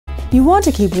You want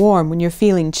to keep warm when you're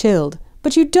feeling chilled,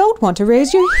 but you don't want to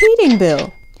raise your heating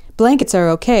bill. Blankets are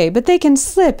okay, but they can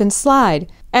slip and slide.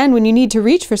 And when you need to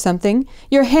reach for something,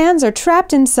 your hands are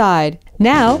trapped inside.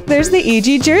 Now, there's the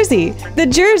EG Jersey, the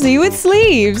jersey with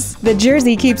sleeves. The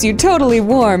jersey keeps you totally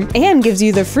warm and gives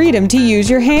you the freedom to use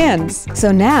your hands.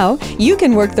 So now, you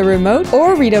can work the remote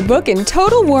or read a book in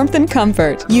total warmth and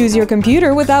comfort, use your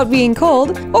computer without being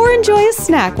cold, or enjoy a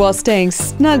snack while staying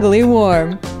snugly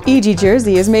warm. EG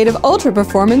Jersey is made of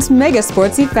ultra-performance mega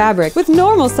sportsy fabric with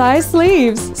normal-size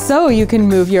sleeves, so you can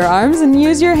move your arms and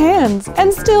use your hands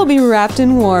and still be wrapped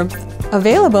in warmth.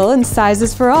 Available in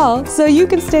sizes for all, so you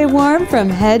can stay warm from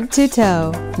head to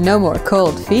toe. No more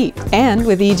cold feet. And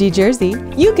with EG Jersey,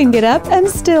 you can get up and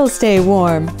still stay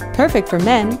warm. Perfect for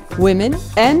men, women,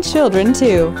 and children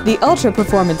too. The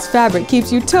ultra-performance fabric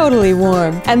keeps you totally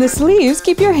warm, and the sleeves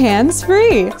keep your hands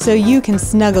free, so you can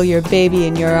snuggle your baby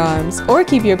in your arms or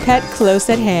keep your pet close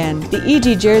at hand. The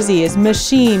EG Jersey is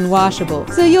machine washable,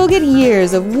 so you'll get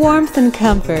years of warmth and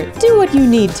comfort. Do what you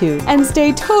need to, and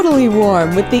stay totally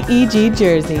warm with the EG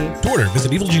Jersey. To order,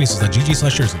 visit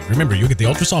evilgeniuses.gg/jersey. Remember, you'll get the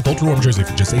ultra soft, ultra warm jersey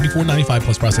for just $84.95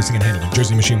 plus processing and handling.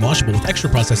 Jersey machine washable with extra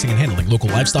processing and handling. Local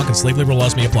livestock and slave labor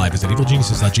laws may apply. Visit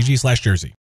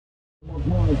evilgeniuses.gg/jersey. You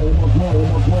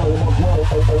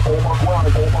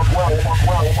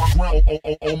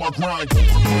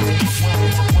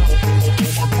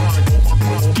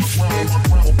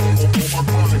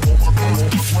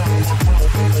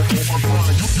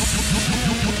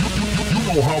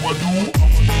know how I do.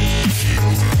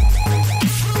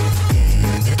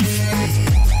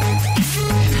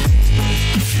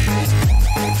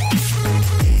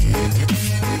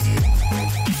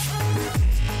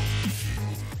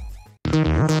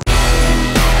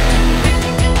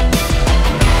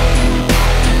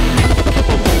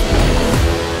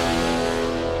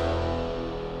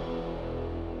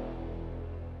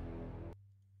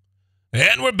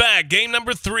 And we're back. Game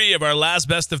number 3 of our last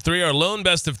best of 3, our lone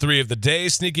best of 3 of the day.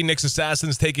 Sneaky Nick's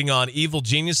Assassins taking on Evil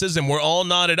Geniuses, and we're all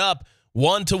knotted up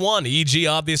 1-1. EG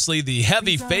obviously the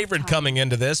heavy favorite coming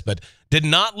into this, but did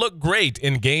not look great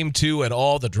in Game 2 at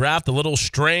all. The draft a little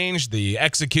strange, the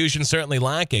execution certainly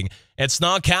lacking. And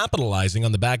SNA capitalizing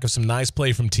on the back of some nice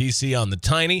play from TC on the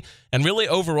Tiny, and really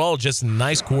overall just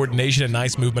nice coordination and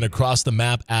nice movement across the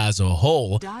map as a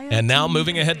whole. And now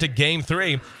moving ahead to Game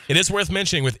 3, it is worth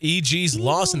mentioning with EG's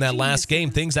loss in that last game,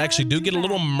 things actually do get a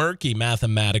little murky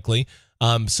mathematically.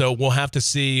 So we'll have to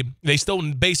see. They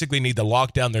still basically need to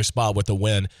lock down their spot with a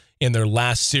win in their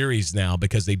last series now,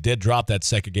 because they did drop that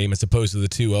second game as opposed to the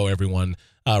 2-0 everyone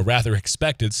rather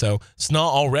expected. So SNA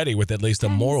already with at least a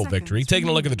moral victory. Taking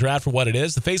a look at the draft for what it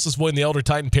is, the Faceless Void and the Elder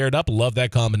Titan paired up. Love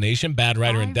that combination. Bad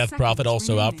Rider and Death Prophet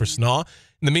also out for SNA.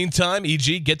 In the meantime,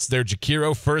 EG gets their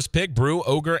Jakiro first pick, Brew,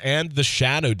 Ogre, and the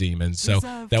Shadow Demon. So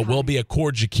that will be a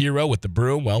core Jakiro with the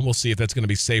Brew. Well, we'll see if that's going to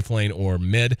be safe lane or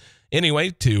mid. Anyway,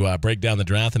 to break down the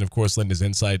draft and, of course, lend his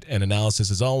insight and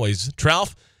analysis as always,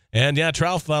 Trouf. And, yeah,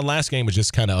 Trouf last game was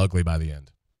just kind of ugly by the end.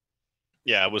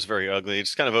 Yeah, it was very ugly.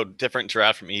 It's kind of a different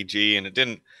draft from EG, and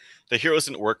the heroes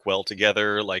didn't work well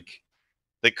together. Like,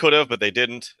 they could have, but they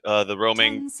didn't. The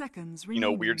roaming,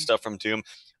 weird stuff from Doom.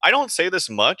 I don't say this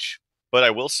much, but I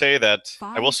will say that,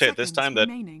 at this time that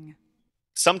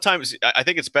sometimes I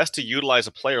think it's best to utilize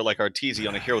a player like Arteezy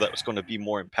on a hero that was going to be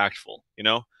more impactful, you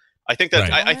know? I think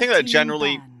that I think that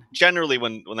generally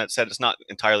when that's said, it's not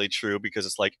entirely true, because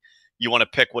it's like you want to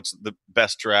pick what's the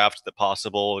best draft that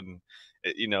possible, and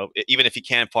even if he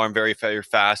can farm very, very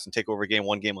fast and take over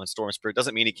one game on Storm Spirit,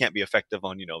 doesn't mean he can't be effective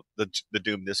on the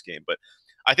Doom this game. But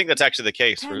I think that's actually the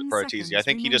case for Arteezy. I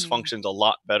think he just functions a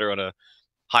lot better on a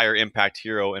higher impact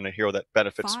hero and a hero that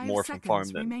benefits more from farm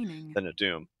than a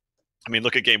Doom. I mean,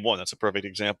 look at Game 1. That's a perfect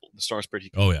example. The Storm Spirit, he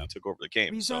took over the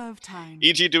game. So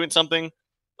EG doing something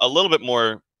a little bit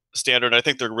more standard. I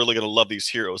think they're really going to love these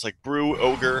heroes like Brew,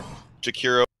 Ogre,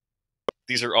 Jakiro.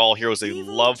 These are all heroes they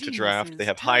love to draft. They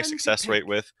have high success rate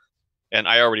with, and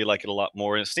I already like it a lot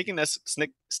more. And Sneaky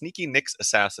Nick's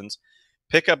Assassins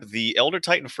pick up the Elder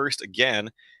Titan first again,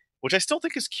 which I still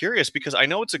think is curious, because I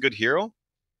know it's a good hero.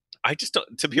 I just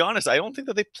don't, to be honest, I don't think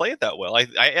that they play it that well.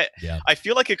 I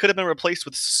feel like it could have been replaced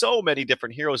with so many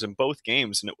different heroes in both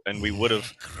games, and we would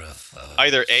have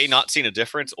either A, not seen a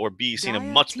difference, or B, seen a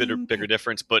much bigger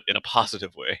difference, but in a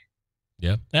positive way.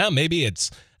 Yeah, maybe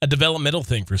it's a developmental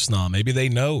thing for SNA. Maybe they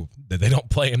know that they don't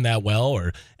play him that well,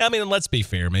 or, I mean, let's be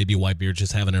fair, maybe Whitebeard's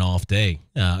just having an off day,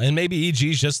 and maybe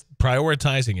EG's just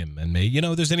prioritizing him, and maybe,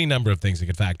 there's any number of things that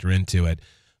could factor into it.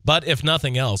 But if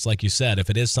nothing else, like you said, if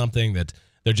it is something that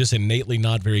they're just innately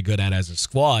not very good at as a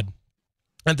squad,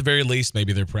 At the very least,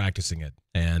 maybe they're practicing it,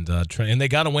 and they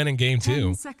got to win in game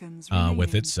 2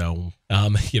 with it. So,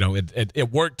 you know,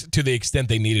 it worked to the extent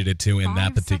they needed it to in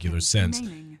that particular sense.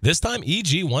 This time,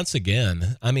 EG once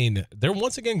again, I mean, they're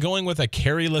once again going with a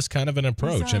carryless kind of an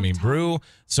approach. I mean, Brew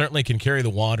certainly can carry the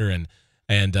water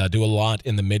and do a lot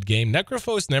in the mid game.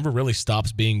 Necrophos never really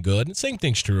stops being good, and same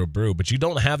thing's true of Brew. But you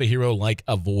don't have a hero like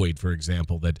a Void, for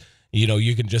example, that you know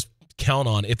you can just count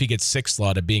on if he gets 6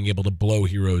 slotted being able to blow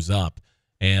heroes up.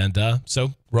 And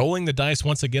so rolling the dice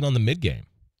once again on the mid game.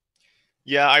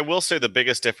 Yeah, I will say the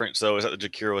biggest difference, though, is that the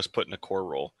Jakiro is put in a core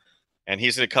role. And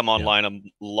he's going to come online a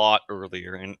lot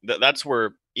earlier. And that's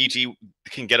where EG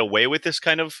can get away with this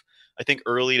kind of, I think,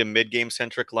 early to mid-game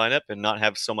centric lineup and not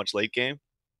have so much late game.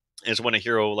 Is when a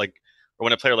hero like, or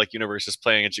when a player like Universe is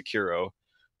playing a Jakiro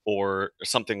or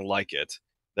something like it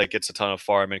that gets a ton of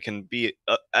farm and can be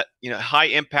at high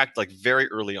impact like very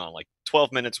early on, like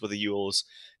 12 minutes with the Euls.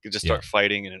 You can just start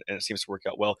fighting, and it seems to work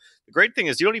out well. The great thing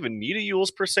is you don't even need a Euls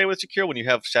per se with Jakiro when you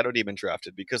have Shadow Demon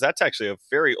drafted, because that's actually a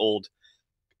very old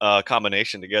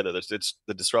combination together. It's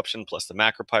the Disruption plus the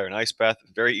Macropyre and Ice Path.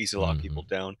 Very easy to lock people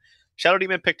down. Shadow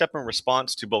Demon picked up in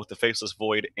response to both the Faceless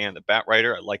Void and the Bat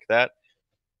Rider. I like that.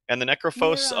 And the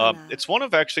Necrophos, it's one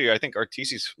of actually, I think,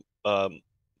 Arteezy's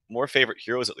more favorite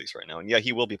heroes, at least right now. And yeah,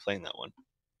 he will be playing that one.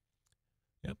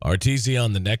 Yep. Arteezy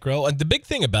on the Necro. And the big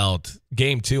thing about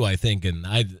game 2, I think, and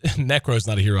Necro's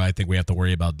not a hero I think we have to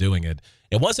worry about doing it.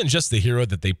 It wasn't just the hero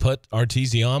that they put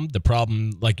Arteezy on. The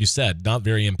problem, like you said, not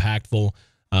very impactful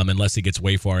unless he gets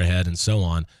way far ahead and so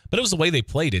on. But it was the way they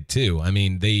played it, too. I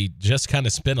mean, they just kind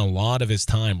of spent a lot of his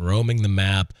time roaming the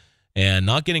map and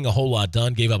not getting a whole lot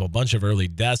done. Gave up a bunch of early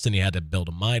deaths, and he had to build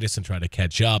a Midas and try to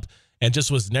catch up, and just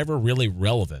was never really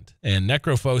relevant. And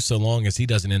Necrophos, so long as he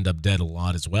doesn't end up dead a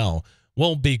lot as well,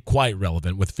 will be quite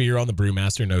relevant with Fear on the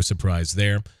Brewmaster. No surprise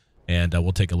there. And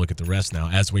we'll take a look at the rest now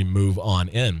as we move on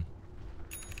in.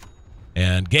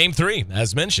 And game 3,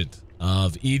 as mentioned,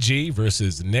 of EG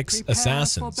versus Nyx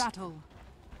Assassins.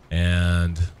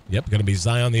 And, yep, going to be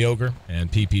Zion the Ogre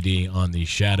and PPD on the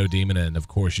Shadow Demon and, of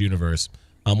course, Universe.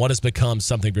 What has become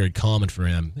something very common for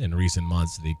him in recent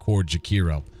months, the core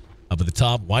Jakiro. Up at the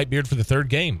top, Whitebeard for the 3rd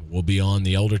game will be on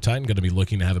the Elder Titan, going to be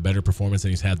looking to have a better performance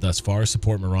than he's had thus far.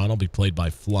 Support Moran will be played by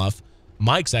Fluff.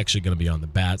 Mike's actually going to be on the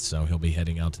Bat, so he'll be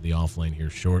heading out to the offlane here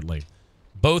shortly.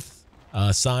 Both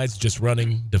sides just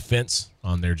running defense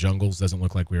on their jungles. Doesn't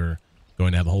look like we're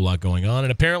going to have a whole lot going on.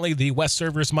 And apparently the West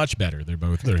server is much better.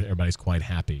 Everybody's quite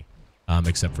happy,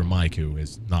 except for Mike, who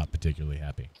is not particularly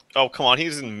happy. Oh, come on.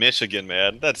 He's in Michigan,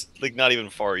 man. That's like not even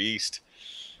far east.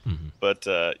 But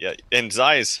yeah, and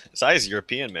Zai's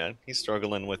European, man. He's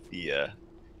struggling with the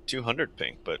 200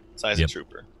 ping, but Zai's a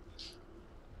trooper.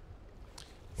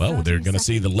 Well, they're going to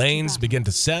see the lanes begin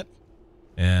to set.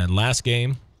 And last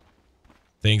game,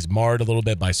 things marred a little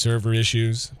bit by server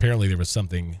issues. Apparently there was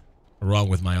something wrong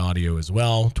with my audio as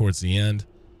well towards the end.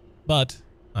 But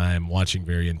I'm watching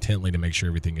very intently to make sure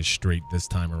everything is straight this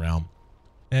time around.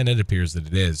 And it appears that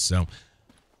it is. So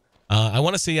I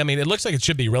want to see, I mean, it looks like it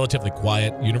should be relatively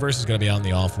quiet. Universe is going to be out in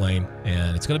the off lane,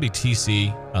 and it's going to be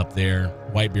TC up there.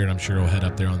 Whitebeard, I'm sure, will head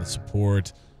up there on the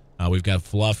support. We've got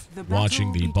Fluff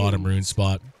watching the bottom rune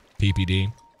spot.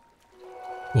 PPD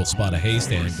will spot a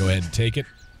haste and go ahead and take it.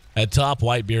 At top,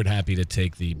 Whitebeard happy to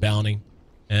take the bounty.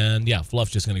 And yeah,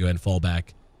 Fluff's just going to go ahead and fall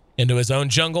back into his own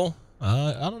jungle.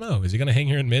 I don't know. Is he going to hang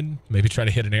here in mid? Maybe try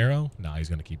to hit an arrow? No, he's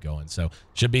going to keep going. So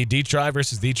should be D-Try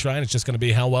versus D-Try, and it's just going to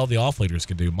be how well the off-leaders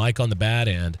can do. Mike on the Bat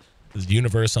and the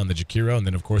Universe on the Jakiro, and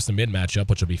then, of course, the mid matchup,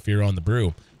 which will be Fear on the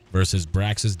Brew versus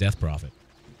Brax's Death Prophet.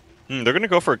 They're going to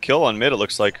go for a kill on mid, it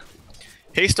looks like.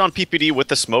 Haste on PPD with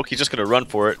the smoke. He's just going to run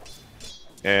for it.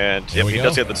 And yep, he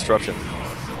does get the disruption.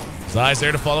 Zai's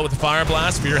there to follow with the Fire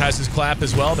Blast. Fear has his clap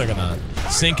as well. They're going to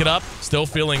sync it up. Still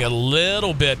feeling a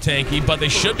little bit tanky, but they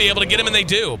should be able to get him, and they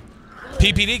do.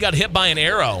 PPD got hit by an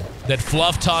arrow that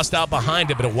Fluff tossed out behind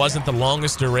it, but it wasn't the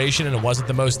longest duration, and it wasn't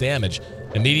the most damage.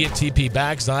 Immediate TP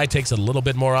back. Zai takes a little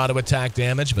bit more auto-attack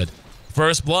damage, but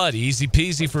first blood, easy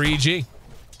peasy for EG.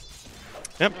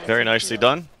 Yep, very nicely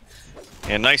done.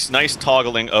 And nice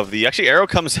toggling of the... Actually, arrow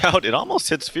comes out. It almost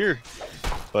hits Fear,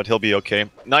 but he'll be okay.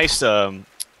 Nice...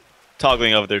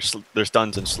 toggling of their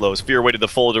stuns and slows. Fear waited the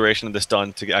full duration of the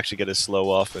stun to actually get his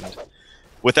slow off, and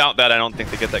without that, I don't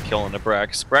think they get that kill on the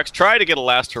Brax. Brax tried to get a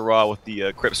last hurrah with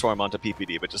the Crypt Swarm onto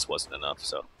PPD, but just wasn't enough.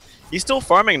 So he's still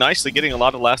farming nicely, getting a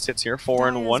lot of last hits here.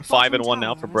 4-1, 5-1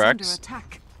 now for Brax,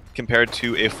 compared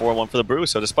to a 4-1 for the Brew.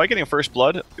 So despite getting first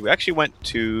blood, we actually went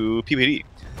to PPD.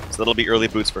 So that'll be early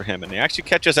boots for him, and he actually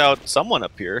catches out someone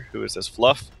up here. Who is this?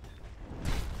 Fluff.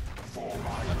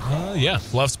 Yeah,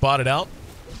 Fluff spotted out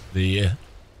the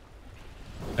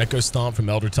Echo Stomp from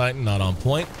Elder Titan, not on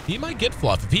point. He might get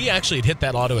Fluff. If he actually had hit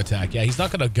that auto attack, yeah, he's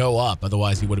not going to go up.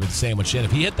 Otherwise, he would have been sandwiched in.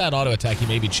 If he hit that auto attack, he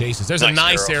maybe chases. There's a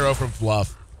nice arrow from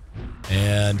Fluff.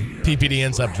 And PPD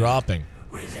ends up dropping.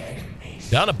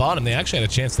 Down at bottom, they actually had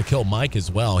a chance to kill Mike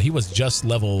as well. He was just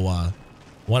level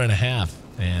 1.5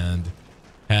 and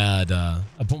had level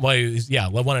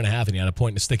 1.5, and he had a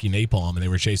point in a sticky napalm, and they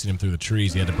were chasing him through the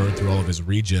trees. He had to burn through all of his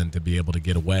regen to be able to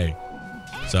get away.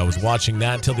 So I was watching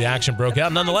that until the action broke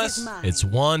out. Nonetheless, it's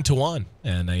 1-1,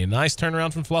 and a nice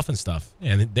turnaround from Fluff and stuff.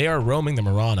 And they are roaming the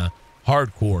Mirana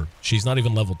hardcore. She's not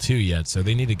even level 2 yet, so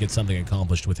they need to get something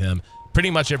accomplished with him pretty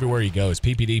much everywhere he goes.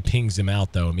 PPD pings him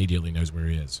out, though, immediately knows where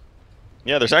he is.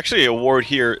 Yeah, there's actually a ward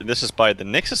here. This is by the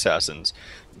Nyx Assassins.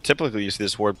 Typically, you see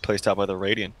this ward placed out by the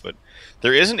Radiant, but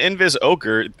there is an Invis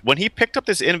Ogre. When he picked up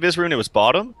this Invis rune, it was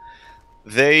bottom.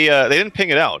 They didn't ping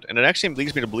it out, and it actually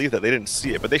leads me to believe that they didn't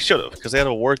see it, but they should have, because they had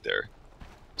a ward there.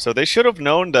 So they should have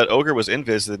known that Ogre was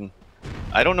Invis, and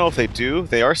I don't know if they do.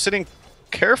 They are sitting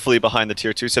carefully behind the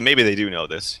tier 2, so maybe they do know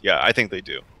this. Yeah, I think they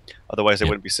do. Otherwise, they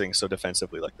wouldn't be sitting so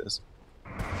defensively like this.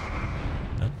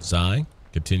 Zai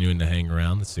continuing to hang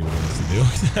around. Let's see what he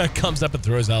wants to do. Comes up and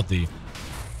throws out the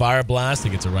Fire Blast. He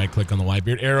gets a right click on the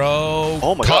Whitebeard. Arrow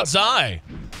caught Zai.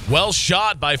 Well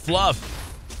shot by Fluff.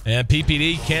 And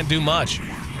PPD can't do much.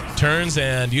 Turns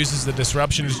and uses the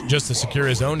disruption just to secure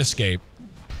his own escape.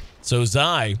 So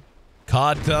Zai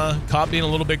caught being a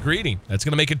little bit greedy. That's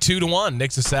going to make it 2-1.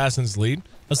 Nyx Assassin's lead.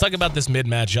 Let's talk about this mid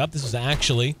matchup. This is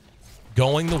actually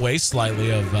going the way slightly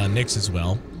of Nyx as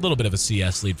well. A little bit of a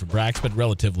CS lead for Brax, but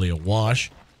relatively a wash.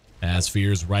 As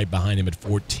Fear's right behind him at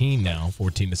 14 now,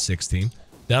 14-16.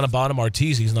 Down at bottom,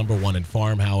 Arteezy's number 1 in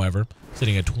farm, however,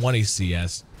 sitting at 20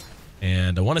 CS.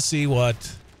 And I want to see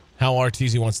how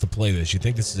Arteezy wants to play this. You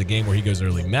think this is a game where he goes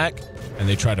early mech and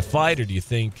they try to fight, or do you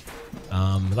think,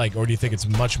 or do you think it's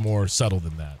much more subtle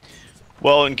than that?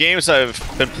 Well, in games I've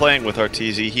been playing with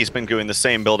Arteezy, he's been doing the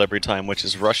same build every time, which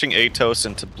is rushing Atos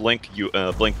into blink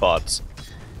bots,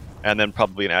 and then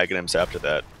probably an Aghanims after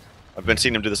that. I've been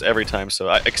seeing him do this every time, so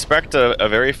I expect a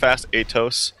very fast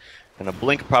Atos and a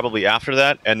blink probably after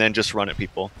that, and then just run at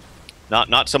people.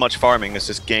 Not so much farming, it's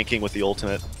just ganking with the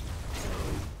ultimate.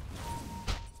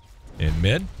 In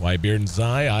mid, Whitebeard and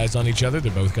Zai, eyes on each other.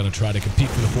 They're both going to try to compete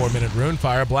for the 4-minute rune.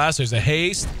 Fire Blast, there's a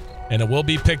haste, and it will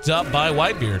be picked up by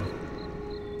Whitebeard.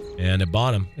 And at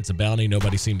bottom, it's a bounty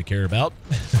nobody seemed to care about.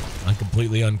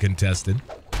 Completely uncontested.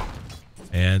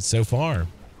 And so far,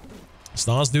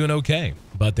 SNA's doing okay.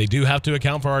 But they do have to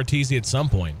account for Arteezy at some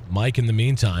point. Mike, in the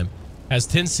meantime, has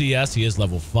 10 CS. He is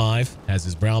level 5. Has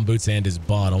his brown boots and his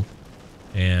bottle.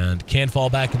 And can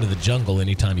fall back into the jungle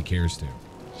anytime he cares to.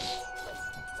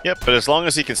 Yep, but as long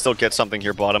as he can still get something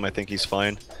here bottom, I think he's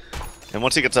fine. And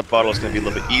once he gets up bottle, it's going to be a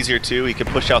little bit easier too. He can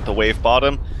push out the wave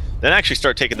bottom, then actually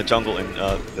start taking the jungle in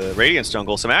the Radiance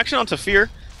jungle. Some action onto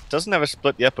Fear. Doesn't have a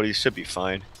split yet, but he should be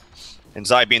fine. And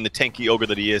Zai being the tanky ogre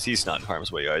that he is, he's not in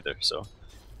harm's way either, so.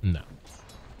 No.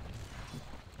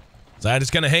 Zai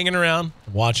just kind of hanging around,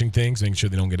 watching things, making sure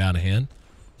they don't get out of hand.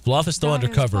 Fluff is still under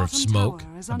cover of smoke.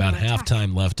 About half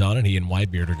time left on it. He and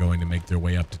Whitebeard are going to make their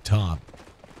way up to top.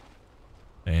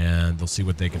 And they'll see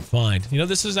what they can find. You know,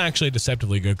 this is actually a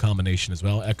deceptively good combination as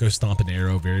well. Echo Stomp and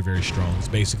Arrow, very, very strong. It's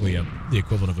basically the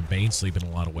equivalent of a Bane Sleep in a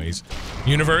lot of ways.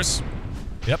 Universe,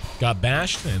 yep, got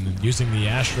bashed, and using the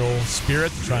Astral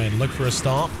Spirit to try and look for a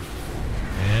stomp.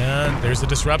 And there's the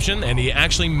disruption, and he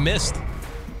actually missed.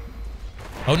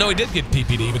 Oh, no, he did get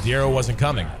PPD, but the arrow wasn't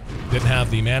coming. Didn't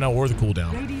have the mana or the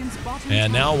cooldown.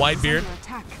 And now Whitebeard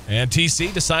and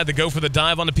TC decide to go for the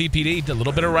dive on the PPD. A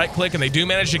little bit of right click, and they do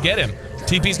manage to get him.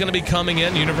 TP's going to be coming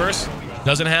in. Universe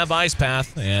doesn't have Ice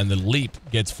Path, and the leap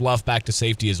gets Fluff back to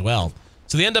safety as well.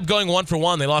 So they end up going 1 for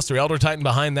 1. They lost their Elder Titan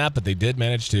behind that, but they did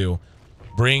manage to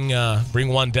bring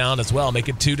one down as well, make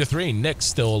it 2-3. Nyx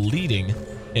still leading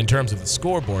in terms of the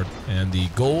scoreboard, and the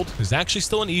gold is actually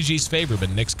still in EG's favor, but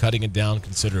Nyx cutting it down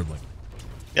considerably.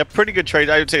 Yeah, pretty good trade.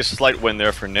 I would say a slight win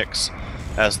there for Nyx,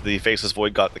 as the Faceless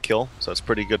Void got the kill, so it's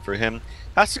pretty good for him.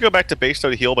 Has to go back to base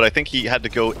to heal, but I think he had to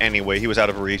go anyway. He was out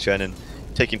of regen and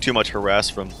taking too much harass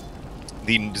from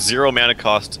the 0 mana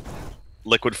cost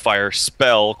Liquid Fire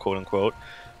spell, quote-unquote,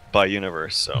 by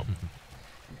Universe, so.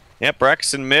 Yeah,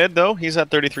 Brax in mid, though. He's at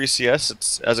 33 CS.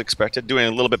 It's as expected, doing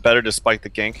a little bit better despite the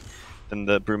gank than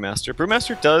the Brewmaster.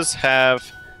 Brewmaster does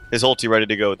have his ulti ready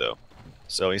to go, though.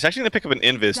 So he's actually going to pick up an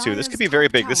Invis, too. This could be very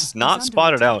big. This is not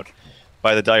spotted out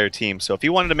by the Dire team. So if he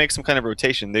wanted to make some kind of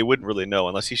rotation, they wouldn't really know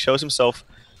unless he shows himself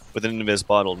with an Invis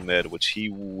bottle mid, which he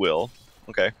will.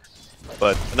 Okay.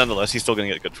 But nonetheless, he's still going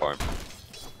to get a good farm.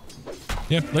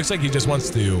 Yeah, looks like he just wants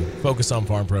to focus on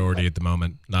farm priority at the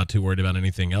moment. Not too worried about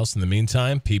anything else. In the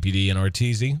meantime, PPD and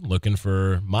Arteezy looking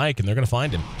for Mike, and they're going to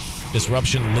find him.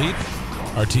 Disruption leap.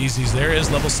 Arteezy's there, is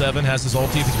level 7, has his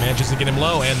ulti if he manages to get him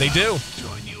low, and they do.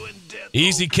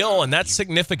 Easy kill, and that's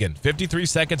significant. 53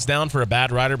 seconds down for a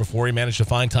bad rider before he managed to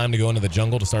find time to go into the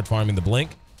jungle to start farming the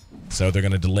blink. So they're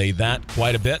going to delay that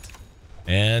quite a bit.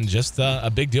 And just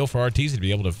a big deal for Arteezy to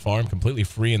be able to farm completely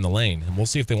free in the lane. And we'll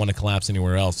see if they want to collapse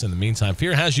anywhere else. In the meantime,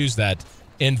 Fear has used that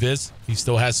invis. He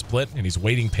still has split, and he's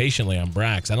waiting patiently on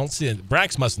Brax. I don't see it.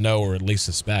 Brax must know or at least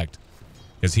suspect,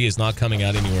 because he is not coming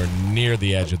out anywhere near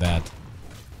the edge of that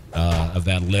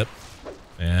lip.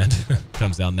 And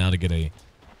comes down now to get a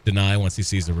deny once he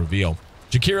sees the reveal.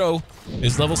 Jakiro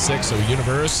is level 6, so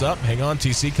Universe up. Hang on,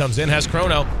 TC comes in, has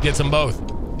Chrono, gets them both.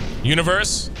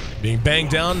 Universe being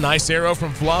banged down. Nice arrow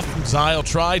from Fluff. Zai will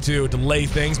try to delay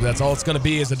things, but that's all it's going to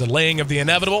be, is a delaying of the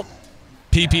inevitable.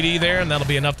 PPD there, and that'll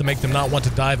be enough to make them not want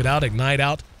to dive it out, ignite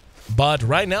out. But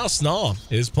right now,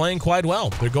 SNA is playing quite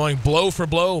well. They're going blow for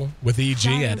blow with EG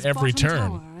at every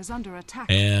turn.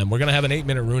 And we're going to have an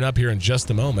 8-minute rune up here in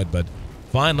just a moment, but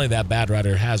finally that bad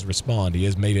rider has respawned.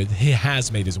 He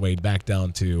has made his way back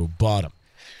down to bottom.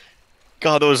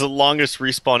 God, that was the longest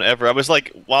respawn ever. I was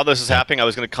like, while this is happening, I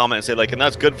was going to comment and say, like, and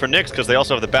that's good for Nyx because they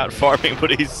also have the bat farming, but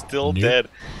he's still dead.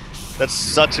 That's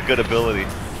such a good ability.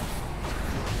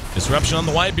 Disruption on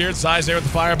the Whitebeard. Zai's there with the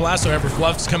Fire Blast. However,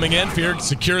 Fluff's coming in. Fear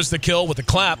secures the kill with the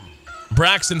clap.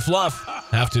 Brax and Fluff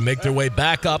have to make their way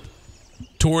back up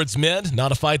towards mid.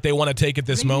 Not a fight they want to take at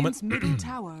this moment.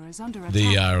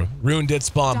 The rune did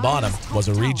spawn bottom. Was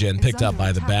a regen picked up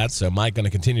by the bats, so Mike going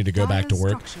to continue to go back to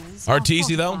work.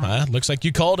 Arteezy, though, looks like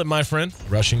you called it, my friend.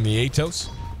 Rushing the Atos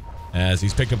as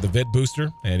he's picked up the Vid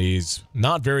booster, and he's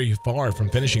not very far from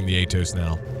finishing the Atos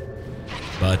now.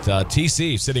 But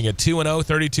TC sitting at 2-0,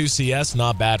 32 CS,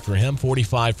 not bad for him.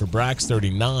 45 for Brax,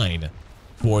 39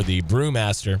 for the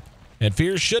Brewmaster. And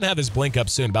Fear should have his blink up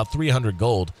soon, about 300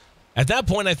 gold. At that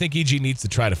point, I think EG needs to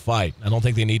try to fight. I don't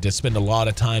think they need to spend a lot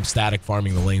of time static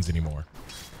farming the lanes anymore.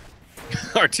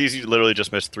 Arteezy literally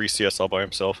just missed 3 CS all by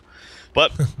himself.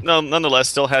 But no, nonetheless,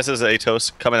 still has his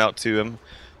Atos coming out to him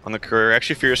on the career.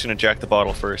 Actually, Fear's going to jack the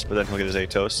bottle first, but then he'll get his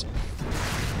Atos.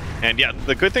 And yeah,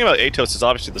 the good thing about Atos is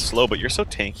obviously the slow, but you're so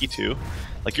tanky too.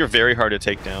 Like, you're very hard to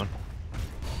take down.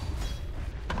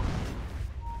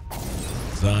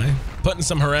 Zai putting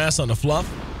some harass on the Fluff.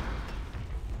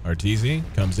 Arteezy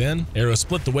comes in. Arrow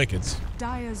split the wickets.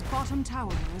 Dire's bottom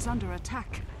tower is under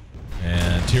attack.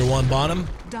 And tier 1 bottom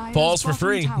falls for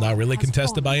free. Not really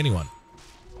contested by anyone.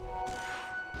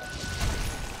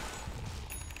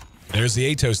 There's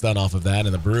the Atos done off of that,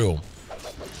 and the Brew.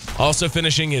 Also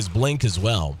finishing his blink as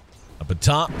well. Up at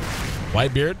top,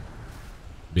 Whitebeard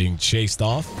being chased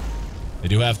off. They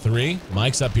do have 3.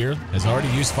 Mike's up here. Has already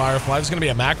used Firefly. There's going to be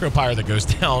a macro pyre that goes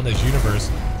down as Universe.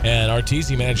 And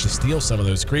Arteezy managed to steal some of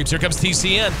those creeps. Here comes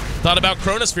TC in. Thought about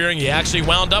Chronosphering. He actually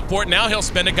wound up for it. Now he'll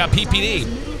spend it. Got PPD.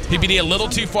 PPD a little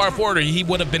too far forward, or he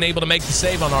would have been able to make the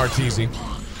save on Arteezy.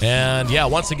 And yeah,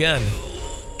 once again,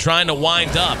 trying to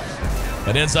wind up.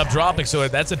 But ends up dropping. So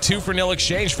that's a 2-for-0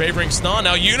 exchange favoring SNA.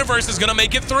 Now Universe is going to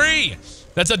make it 3.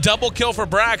 That's a double kill for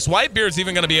Brax. Whitebeard's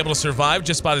even going to be able to survive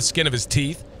just by the skin of his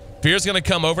teeth. Fear's going to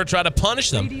come over, try to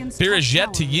punish them. Fear is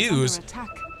yet to use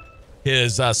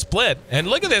his split. And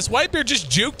look at this. Whitebeard just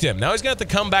juked him. Now he's going to have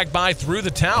to come back by through the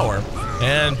tower.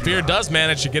 And Fear does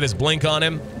manage to get his blink on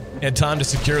him in time to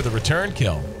secure the return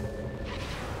kill.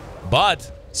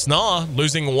 But SNA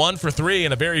losing 1 for 3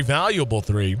 and a very valuable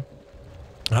 3.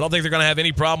 I don't think they're going to have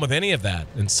any problem with any of that.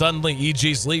 And suddenly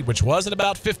EG's lead, which was at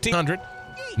about 1,500,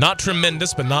 not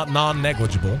tremendous, but not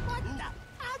non-negligible,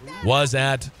 was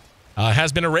at,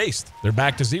 has been erased. They're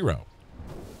back to 0.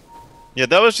 Yeah,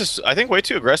 that was just, I think, way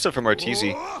too aggressive from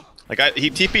Arteezy. Like, he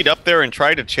TP'd up there and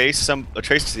tried to chase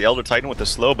the Elder Titan with the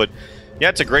slow, but yeah,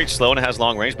 it's a great slow and it has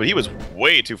long range, but he was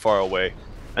way too far away.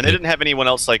 And they didn't have anyone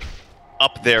else, like,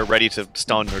 up there ready to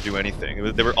stun or do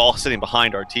anything. They were all sitting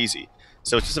behind Arteezy.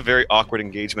 So it's just a very awkward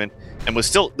engagement, and was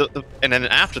still, and then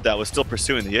after that was still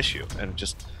pursuing the issue, and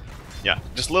just, yeah,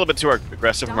 just a little bit too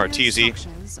aggressive from Arteezy.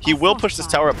 He will push this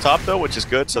tower up top though, which is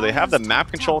good. So they have the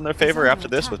map control in their favor after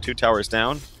this with 2 towers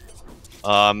down.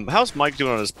 How's Mike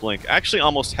doing on his blink? Actually,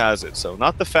 almost has it. So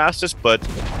not the fastest, but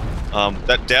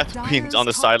that death being on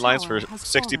the sidelines for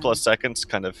 60+ seconds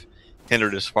kind of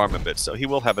hindered his farm a bit. So he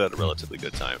will have it at a relatively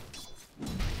good time.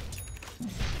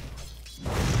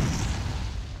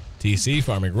 TC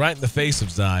farming right in the face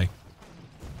of Zai.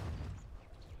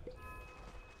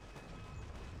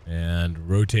 And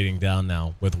rotating down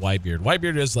now with Whitebeard.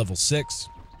 Whitebeard is level 6.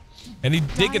 And he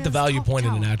did get the value point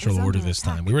in the natural order this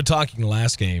time. We were talking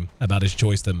last game about his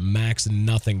choice to max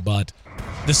nothing but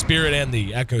the Spirit and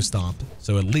the Echo Stomp.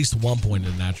 So at least 1 point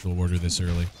in the natural order this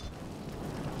early.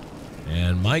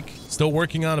 And Mike still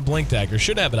working on a Blink Dagger.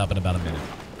 Should have it up in about a minute.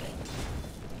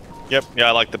 Yep, yeah,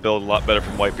 I like the build a lot better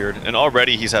from Whitebeard. And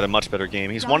already he's had a much better game.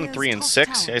 He's 1 in 3 and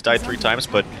 6. Yeah, he's died 3 times,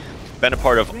 but been a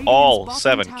part of all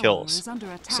 7 kills.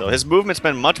 So his movement's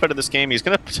been much better this game. He's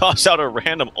going to toss out a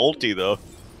random ulti, though.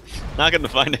 Not going to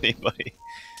find anybody.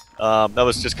 That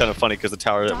was just kind of funny because the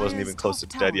tower wasn't even close to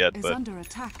dead yet.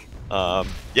 But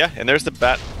yeah, and there's the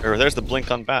bat, or there's the blink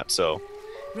on bat. So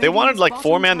if they wanted like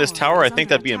 4-man this tower, I think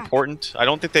that'd be important. I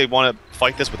don't think they want to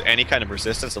fight this with any kind of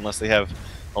resistance unless they have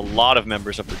a lot of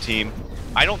members of the team.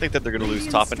 I don't think that they're going to lose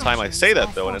top in time. I say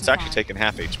that though, and it's actually taken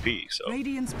half HP. So they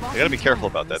got to be careful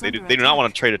about that. They do not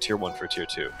want to trade a tier 1 for a tier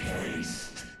 2.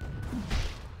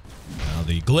 Now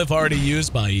the glyph already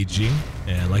used by EG,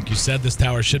 and like you said, this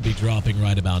tower should be dropping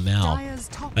right about now.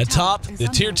 At top, the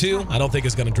tier 2, I don't think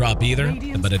is going to drop either,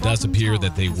 but it does appear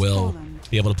that they will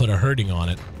be able to put a hurting on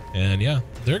it. And yeah,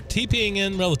 they're TPing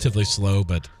in relatively slow,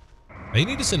 but they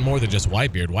need to send more than just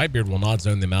Whitebeard. Whitebeard will not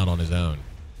zone them out on his own.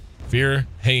 Fear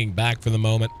hanging back for the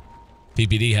moment.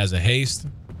 PPD has a haste,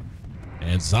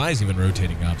 and Zai's even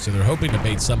rotating up, so they're hoping to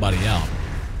bait somebody out.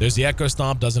 There's the Echo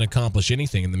Stomp, doesn't accomplish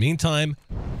anything. In the meantime,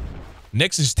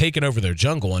 Nyx is taking over their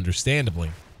jungle,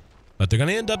 understandably. But they're going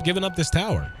to end up giving up this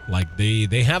tower. Like,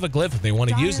 they have a glyph if they want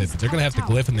to use it, but they're going to have to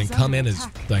glyph and then come in as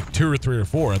like 2 or 3 or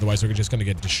 4, otherwise they're just going to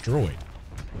get destroyed.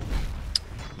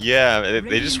 Yeah,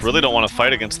 they just really don't want to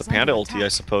fight against the Panda ulti, I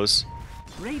suppose.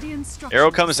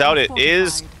 Arrow comes out, it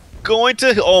is going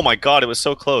to... Oh my god, it was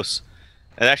so close.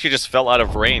 It actually just fell out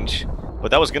of range,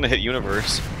 but that was going to hit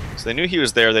Universe. So they knew he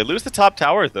was there. They lose the top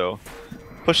tower, though.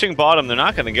 Pushing bottom, they're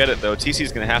not going to get it, though.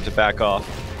 TC's going to have to back off.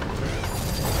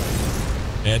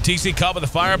 And TC caught with a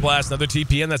Fire Blast. Another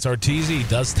TPN, that's Arteezy. He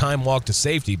does time walk to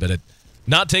safety, but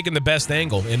not taking the best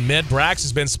angle. In mid, Brax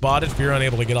has been spotted. Fear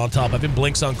unable to get on top of him.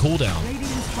 Blinks on cooldown.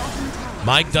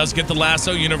 Mike does get the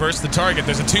lasso. Universe the target.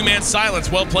 There's a 2-man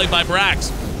silence. Well played by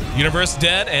Brax. Universe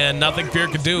dead, and nothing Fear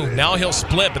could do. Now he'll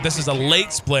split, but this is a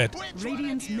late split.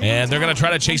 And they're going to try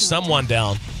to chase someone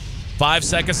down. 5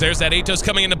 seconds. There's that Atos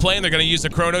coming into play, and they're going to use the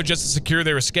Chrono just to secure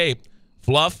their escape.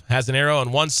 Fluff has an arrow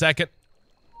in 1 second,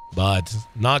 but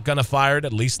not going to fire it,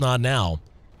 at least not now.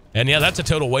 And yeah, that's a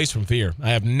total waste from Fear.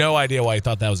 I have no idea why he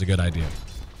thought that was a good idea.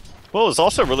 Well, it's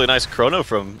also a really nice Chrono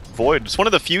from Void. It's one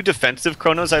of the few defensive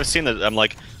Chronos I've seen that I'm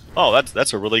like, oh,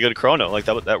 that's a really good Chrono. Like,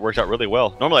 that worked out really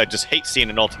well. Normally, I just hate seeing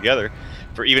it altogether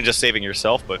for even just saving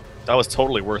yourself, but that was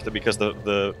totally worth it because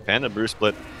the Panda Brew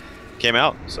split came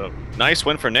out. So, nice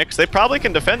win for Nyx. They probably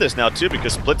can defend this now, too,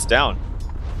 because Split's down.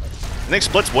 I think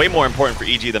Split's way more important for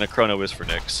EG than a Chrono is for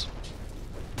Nyx.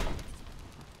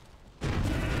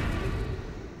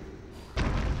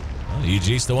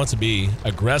 EG still wants to be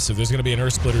aggressive. There's going to be an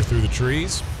Earth Splitter through the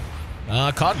trees.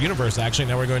 Caught Universe, actually.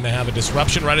 Now we're going to have a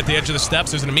disruption right at the edge of the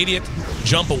steps. There's an immediate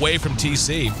jump away from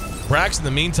TC. Brax, in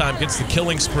the meantime, gets the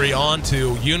killing spree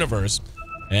onto Universe.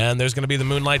 And there's going to be the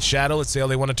Moonlight Shadow. Let's see how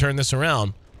they want to turn this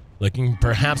around. Looking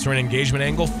perhaps for an engagement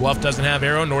angle. Fluff doesn't have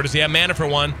arrow, nor does he have mana for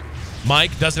one.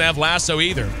 Mike doesn't have lasso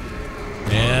either.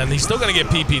 And he's still going to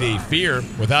get PPD. Fear,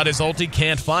 without his ulti,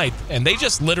 can't fight. And they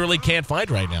just literally can't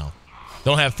fight right now.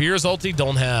 Don't have Fear's ulti,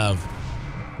 don't have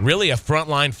really a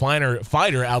frontline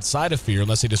fighter outside of Fear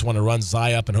unless they just want to run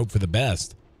Zai up and hope for the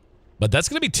best. But that's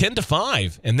going to be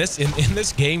 10-5 in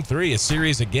this game 3, a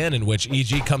series again in which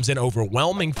EG comes in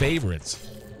overwhelming favorites.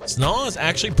 SNA is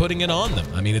actually putting it on them.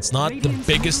 I mean, it's not the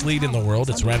biggest lead in the world.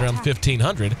 It's right around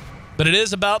 1,500. But it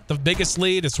is about the biggest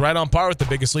lead. It's right on par with the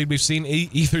biggest lead we've seen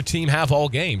either team have all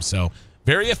game. So,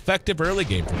 very effective early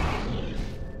game for them.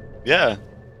 Yeah,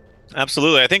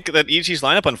 absolutely. I think that EG's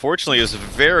lineup, unfortunately, is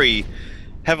very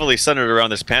heavily centered around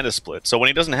this Panda split. So when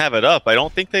he doesn't have it up, I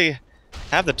don't think they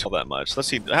have the tool that much. Let's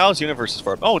see. How's Universe as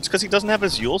far up? Oh, it's because he doesn't have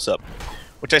his Yules up.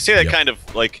 Which I say that kind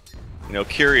of, like, you know,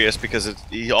 curious because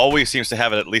he always seems to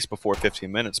have it at least before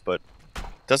 15 minutes, but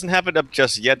doesn't have it up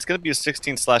just yet. It's going to be a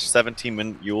 16/17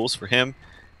 minute Yules for him.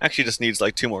 Actually just needs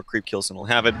like 2 more creep kills and he'll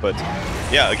have it, but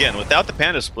yeah, again, without the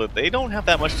Panda split, they don't have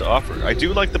that much to offer. I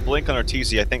do like the blink on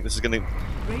Arteezy. I think this is going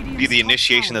to be the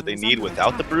initiation that they need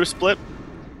without the Brew split,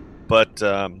 but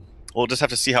we'll just have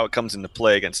to see how it comes into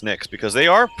play against Nyx because they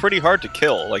are pretty hard to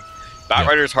kill. Like,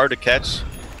 Batrider is hard to catch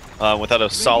without a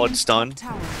solid stun.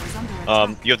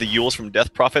 You have the Yules from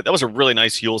Death Prophet. That was a really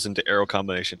nice Yules into arrow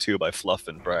combination too by Fluff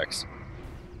and Brax.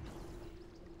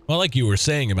 Well, like you were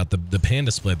saying about the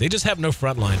Panda split, they just have no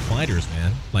frontline fighters,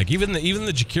 man. Like, even the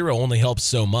Jakiro only helps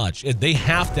so much. They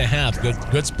have to have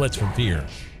good splits from Fear.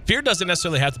 Fear doesn't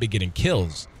necessarily have to be getting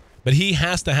kills, but he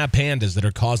has to have pandas that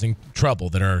are causing trouble,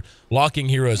 that are locking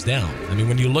heroes down. I mean,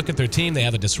 when you look at their team, they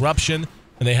have a Disruption,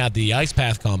 and they have the Ice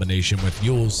Path combination with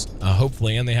Yules,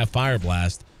 hopefully, and they have Fire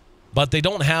Blast. But they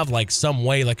don't have, like, some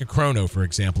way, like a Chrono, for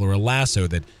example, or a Lasso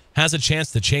that has a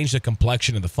chance to change the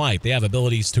complexion of the fight. They have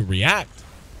abilities to react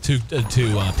to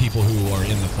people who are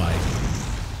in the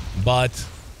fight. But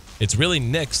it's really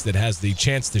Nyx that has the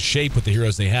chance to shape with the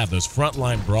heroes they have, those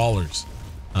frontline brawlers.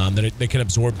 They can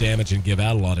absorb damage and give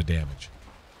out a lot of damage.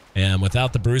 And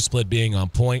without the Bruise Split being on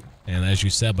point, and as you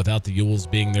said, without the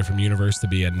Yules being there from Universe to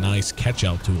be a nice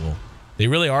catch-out tool, they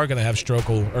really are going to have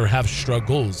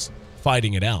struggles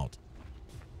fighting it out.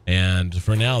 And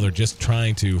for now, they're just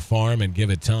trying to farm and give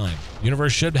it time.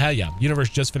 Universe should have, Universe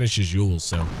just finishes Yules,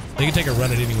 so they can take a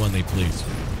run at anyone they please.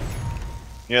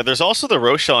 Yeah, there's also the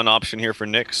Roshan option here for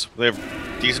Nyx. They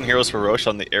have decent heroes for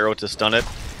Roshan, the arrow to stun it,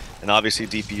 and obviously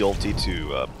DP ulti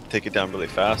to take it down really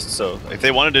fast. So if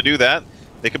they wanted to do that,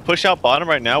 they could push out bottom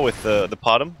right now with the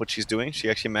Potom, which she's doing.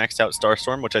 She actually maxed out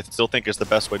Starstorm, which I still think is the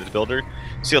best way to build her.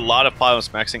 You see a lot of Potoms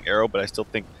maxing arrow, but I still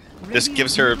think this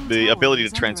gives her the ability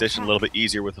to transition a little bit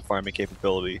easier with the farming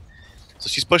capability. So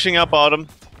she's pushing out bottom.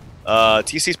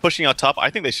 TC's pushing out top. I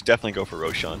think they should definitely go for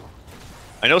Roshan.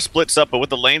 I know splits up, but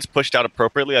with the lanes pushed out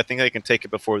appropriately, I think they can take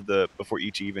it before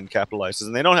EG even capitalizes,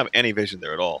 and they don't have any vision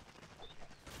there at all.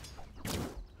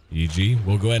 EG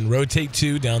will go ahead and rotate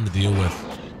 2 down the deal with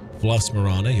Fluff's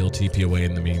Mirana. He'll TP away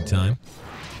in the meantime.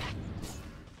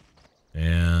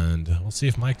 And we'll see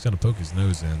if Mike's going to poke his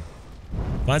nose in.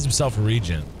 Finds himself a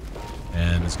regen.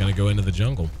 And it's going to go into the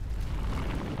jungle.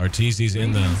 Arteezy's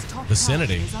in the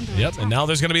vicinity. Yep, and now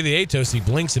there's going to be the Atos. He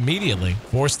blinks immediately.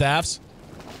 4 staffs.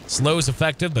 Slow is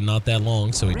effective, but not that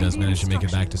long, so he does manage to make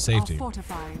it back to safety.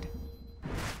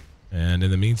 And in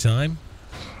the meantime,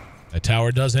 a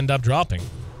tower does end up dropping.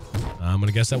 I'm going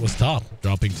to guess that was top,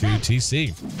 dropping to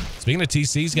TC. Speaking of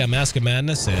TC, he's got Mask of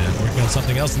Madness and working on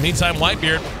something else. In the meantime,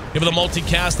 Whitebeard, give it a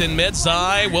multicast in mid.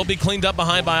 Zai will be cleaned up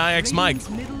behind by IX Mike.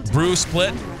 Bruise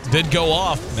Split did go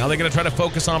off. Now they're going to try to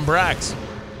focus on Brax.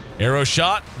 Arrow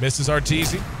shot, misses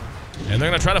Arteezy. And they're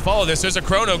going to try to follow this. There's a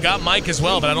Chrono, got Mike as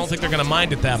well, but I don't think they're going to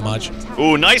mind it that much.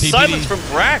 Ooh, nice PPD. silence from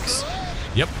Brax.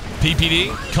 Yep,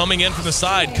 PPD coming in from the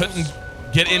side. Couldn't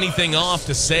get anything off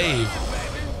to save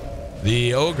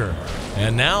the Ogre.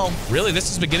 And now, really,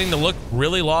 this is beginning to look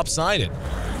really lopsided.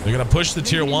 They're going to push the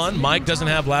tier 1. Mike doesn't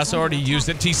have Lasso, already used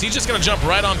it. TC just going to jump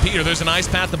right on Peter. There's an Ice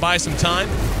Path to buy some time.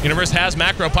 Universe has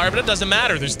Macro Pyre, but it doesn't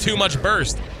matter. There's too much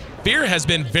burst. Fear has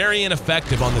been very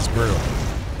ineffective on this brew.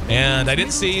 And I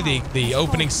didn't see the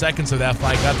opening seconds of that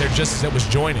fight. Got there just as it was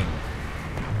joining.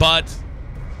 But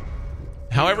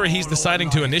however he's deciding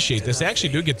to initiate this, they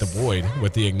actually do get the Void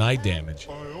with the Ignite damage.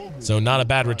 So not a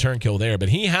bad return kill there, but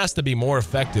he has to be more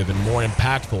effective and more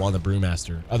impactful on the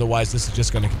Brewmaster. Otherwise, this is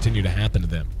just going to continue to happen to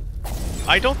them.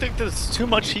 I don't think there's too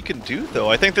much he can do,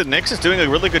 though. I think that Nyx is doing a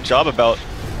really good job about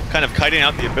kind of kiting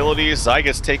out the abilities. Zai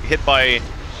gets hit by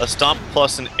a Stomp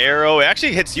plus an arrow. It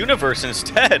actually hits Universe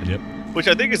instead, which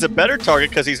I think is a better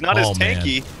target because he's not as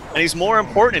tanky, and he's more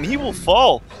important, and he will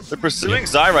fall. They're pursuing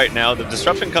Zai right now. The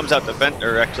Disruption comes out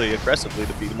actually aggressively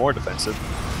to be more defensive.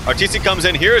 Arteezy comes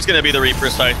in here, is going to be the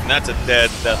Reaper's Sight, and that's a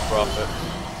dead Death Prophet.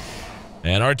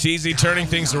 And Arteezy turning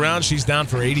things around. She's down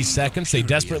for 80 seconds. They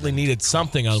desperately needed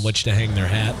something on which to hang their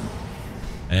hat.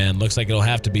 And looks like it'll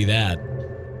have to be that.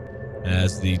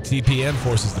 As the TPN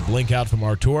forces the blink out from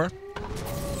Artur.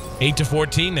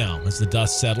 8-14 now as the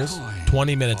dust settles.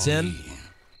 20 minutes in.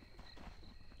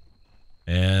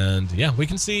 And yeah, we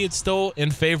can see it's still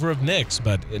in favor of Nyx,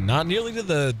 but not nearly to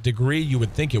the degree you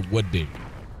would think it would be.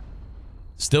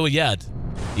 Still yet,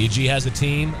 EG has a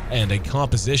team and a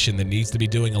composition that needs to be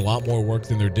doing a lot more work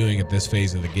than they're doing at this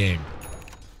phase of the game.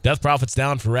 Death Prophet's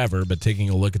down forever, but taking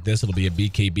a look at this, it'll be a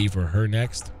BKB for her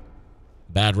next.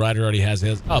 Bad Rider already has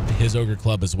his Ogre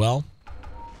Club as well.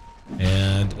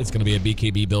 And it's going to be a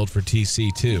BKB build for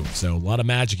TC too. So a lot of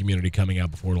Magic immunity coming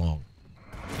out before long.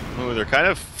 Ooh, they're kind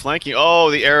of flanking. Oh,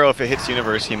 the arrow, if it hits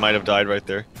Universe, he might have died right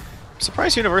there. I'm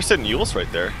surprised Universe didn't Yules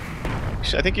right there.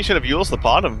 I think he should have Yules the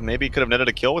bottom. Maybe he could have netted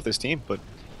a kill with his team, but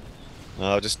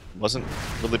just wasn't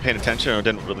really paying attention or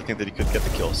didn't really think that he could get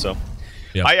the kill. So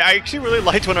yep. I actually really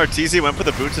liked when Arteezy went for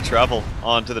the Boots of Travel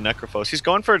onto the Necrophos. He's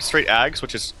going for straight Ags,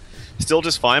 which is still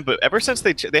just fine, but ever since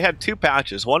they had 2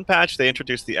 patches. One patch, they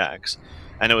introduced the Ags,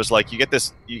 and it was like you get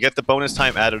the bonus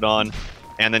time added on,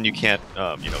 and then you can't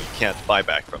buy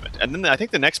back from it. And then I think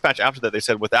the next patch after that, they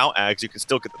said without Ags, you can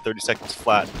still get the 30 seconds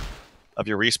flat of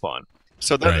your respawn.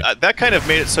 So that kind of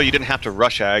made it so you didn't have to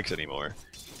rush Ags anymore.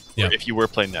 Yeah. If you were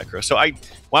playing Necro. So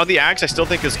while the axe I still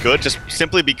think is good, just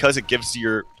simply because it gives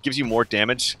you more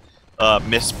damage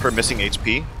per missing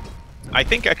HP. I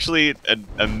think actually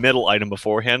a middle item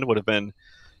beforehand would have been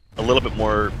a little bit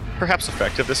more perhaps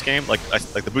effective this game, like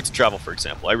the Boots of Travel, for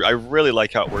example. I really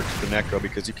like how it works with the Necro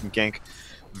because you can gank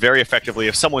very effectively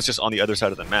if someone's just on the other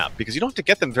side of the map, because you don't have to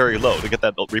get them very low to get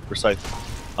that Reaper Scythe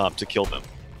to kill them.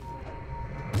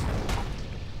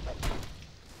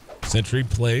 Sentry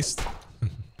placed.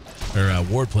 Or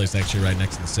ward placed actually right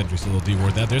next to the sentry, so they'll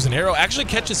de-ward that. There's an arrow, actually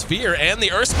catches Fear, and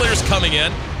the Earth Splitter's coming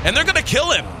in, and they're gonna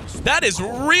kill him. That is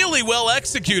really well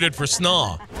executed for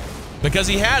SNA, because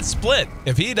he had split.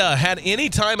 If he'd had any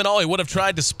time at all, he would have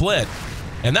tried to split,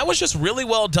 and that was just really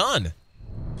well done.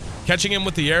 Catching him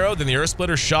with the arrow, then the Earth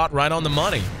Splitter shot right on the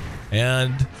money,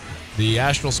 and the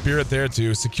Astral Spirit there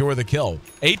to secure the kill.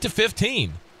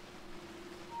 8-15.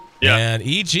 Yeah. And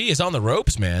EG is on the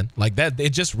ropes, man. Like that,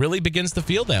 it just really begins to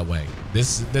feel that way.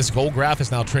 This goal graph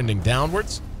is now trending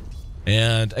downwards.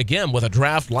 And again, with a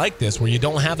draft like this where you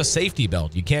don't have a safety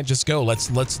belt, you can't just go,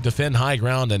 let's defend high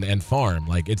ground and farm.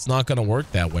 Like, it's not going to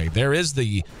work that way. There is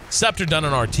the Scepter done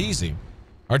on Arteezy.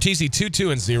 Arteezy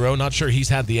 2-2-0. Not sure he's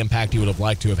had the impact he would have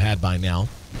liked to have had by now.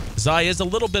 Zai is a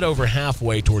little bit over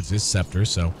halfway towards his Scepter,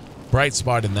 so bright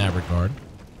spot in that regard.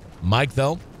 Mike,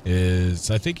 though,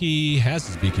 I think he has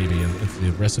his BKB. If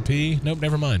the recipe, nope,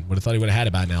 never mind. Would have thought he would have had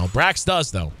it by now. Brax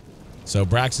does, though. So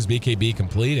Brax's BKB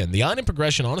complete, and the item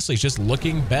progression, honestly, is just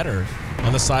looking better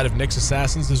on the side of Nyx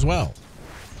Assassins as well.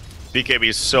 BKB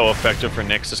is so effective for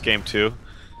Nyx this game, too.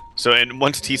 So, and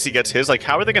once TC gets his, like,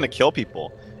 how are they going to kill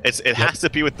people? It has to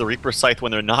be with the Reaper Scythe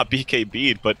when they're not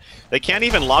BKB'd, but they can't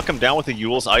even lock them down with a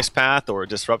Yule's Ice Path or a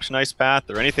Disruption Ice Path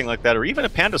or anything like that, or even a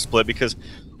Panda Split, because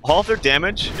all of their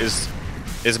damage is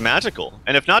magical.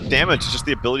 And if not damage, it's just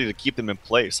the ability to keep them in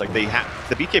place. Like, the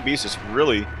BKBs just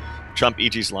really trump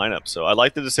EG's lineup. So I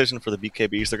like the decision for the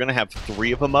BKBs. They're going to have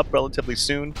 3 of them up relatively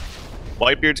soon.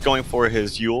 Whitebeard's going for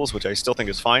his Yules, which I still think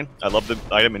is fine. I love the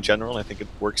item in general. I think it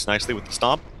works nicely with the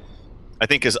Stomp. I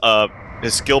think his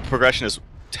skill progression is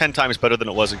 10 times better than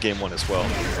it was in Game 1 as well.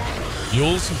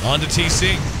 Yules onto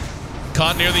TC.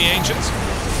 Caught near the Ancients.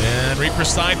 And Reaper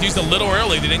Scythe used a little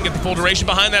early. They didn't get the full duration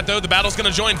behind that, though. The battle's going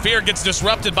to join. Fear gets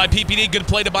disrupted by PPD. Good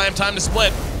play to buy him time to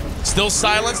split. Still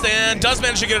silenced and does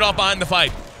manage to get it off behind the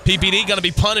fight. PPD going to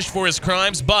be punished for his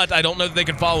crimes, but I don't know that they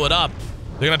can follow it up.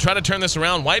 They're going to try to turn this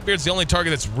around. Whitebeard's the only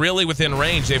target that's really within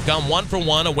range. They've gone 1 for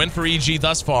 1, a win for EG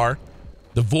thus far.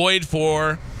 The Void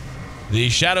for the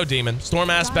Shadow Demon. Storm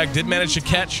Aspect did manage to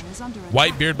catch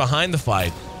Whitebeard behind the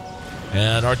fight.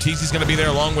 And Arteezy's going to be there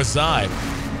along with Zai.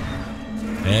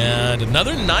 And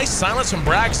another nice silence from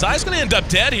Brax. Zai's going to end up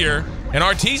dead here, and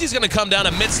Arteezy's going to come down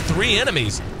amidst 3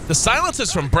 enemies. The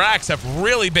silences from Brax have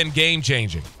really been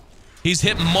game-changing. He's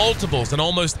hit multiples in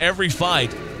almost every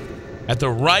fight at the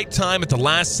right time, at the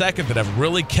last second, that have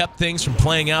really kept things from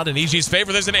playing out in EG's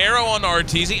favor. There's an arrow on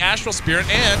Arteezy, Astral Spirit,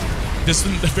 and this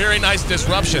very nice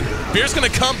disruption. Fear's going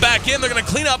to come back in. They're going to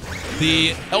clean up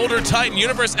the Elder Titan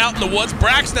universe out in the woods.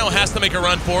 Brax now has to make a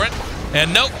run for it.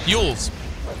 And nope, Yules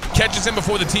catches him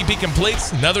before the TP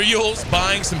completes. Another Yules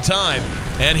buying some time.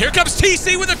 And here comes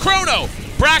TC with a chrono.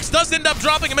 Brax does end up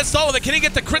dropping amidst all of it. Can he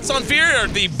get the crits on Fear or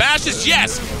the bashes?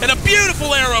 Yes. And a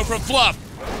beautiful arrow from Fluff.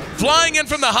 Flying in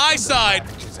from the high side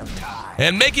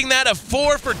and making that a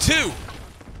 4 for 2.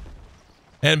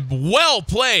 And well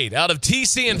played out of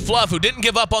TC and Fluff, who didn't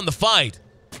give up on the fight.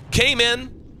 Came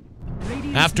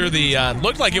in after the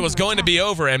looked like it was going to be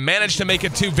over and managed to make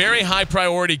it 2 very high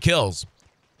priority kills.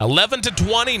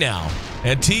 11-20 now.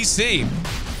 And TC,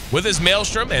 with his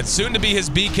Maelstrom and soon to be his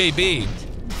BKB,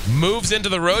 moves into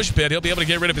the Roche pit. He'll be able to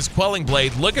get rid of his Quelling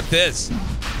Blade. Look at this.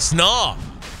 SNA,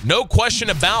 no question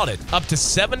about it. Up to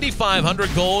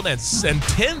 7,500 gold and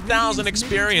 10,000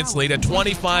 experience lead at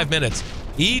 25 minutes.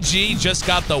 EG just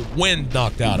got the wind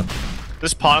knocked out of him.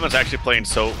 This Potem is actually playing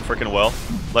so freaking well.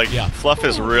 Like, yeah. Fluff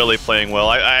is really playing well.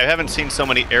 I haven't seen so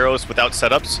many arrows without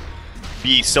setups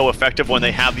be so effective when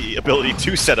they have the ability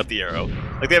to set up the arrow.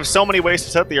 Like, they have so many ways to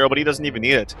set up the arrow, but he doesn't even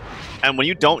need it. And when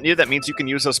you don't need it, that means you can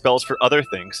use those spells for other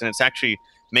things, and it's actually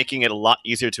making it a lot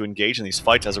easier to engage in these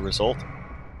fights as a result.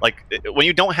 Like, when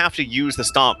you don't have to use the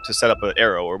Stomp to set up an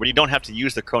arrow, or when you don't have to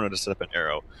use the Chrono to set up an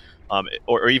arrow,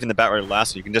 or even the Bat Rider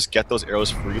Lasso, you can just get those arrows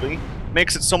freely.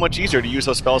 Makes it so much easier to use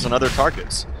those spells on other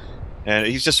targets. And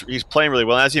he's playing really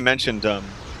well. As you mentioned,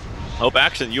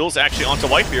 Yule's actually onto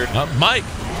Whitebeard. Mike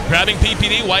grabbing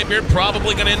PPD. Whitebeard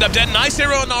probably going to end up dead. Nice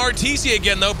arrow on the Arteezy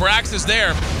again, though. Brax is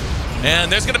there. And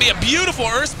there's going to be a beautiful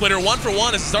Earth Splitter, 1 for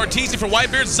 1. This is Arteezy for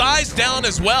Whitebeard. Zai's down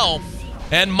as well.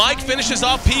 And Mike finishes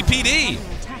off PPD.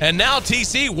 And now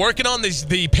TC working on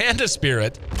the Panda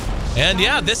Spirit. And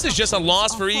yeah, this is just a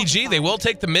loss for EG. They will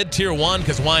take the mid tier 1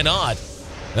 because why not?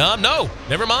 No,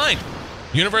 never mind.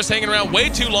 Universe hanging around way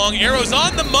too long. Arrows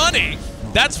on the money.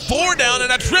 That's 4 down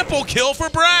and a triple kill for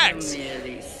Brax.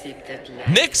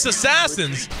 Nyx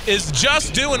Assassins is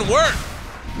just doing work.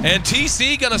 And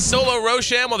TC gonna solo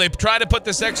Roshan while they try to put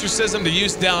this exorcism to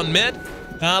use down mid.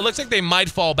 Looks like they might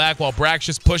fall back while Brax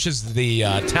just pushes the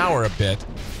tower a bit.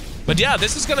 But yeah,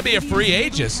 this is gonna be a free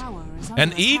Aegis.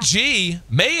 And EG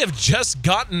may have just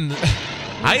gotten...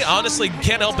 I honestly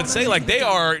can't help but say, like, they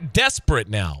are desperate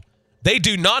now. They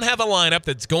do not have a lineup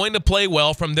that's going to play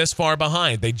well from this far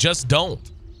behind. They just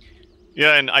don't.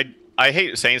 Yeah, and I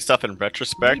hate saying stuff in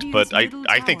retrospect, but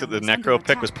I think that the Necro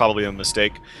pick was probably a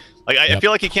mistake. Like, I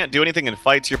feel like he can't do anything in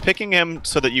fights. You're picking him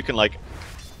so that you can, like...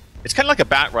 It's kind of like a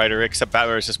Bat Rider, except Bat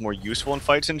Rider is just more useful in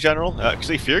fights in general.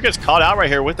 Actually, Fear gets caught out right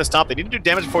here with the stomp. They need to do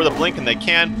damage before the blink, and they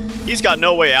can. He's got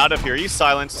no way out of here. He's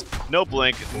silenced, no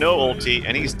blink, no ulti,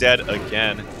 and he's dead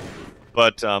again.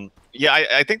 But, yeah,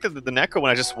 I think that the Necro,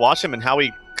 when I just watch him and how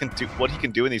he can do, what he can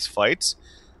do in these fights,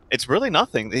 it's really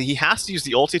nothing. He has to use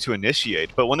the ulti to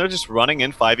initiate, but when they're just running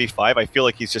in 5v5, I feel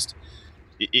like he's just...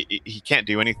 He can't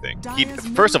do anything.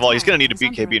 First of all, he's going to need a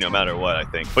BKB no matter what, I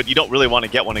think. But you don't really want to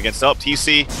get one against... Oh,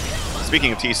 TC.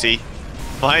 Speaking of TC,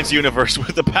 finds Universe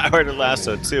with the Power to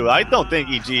Lasso, too. I don't think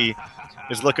EG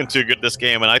is looking too good this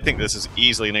game, and I think this is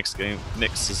easily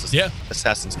Nyx's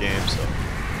Assassin's game. So.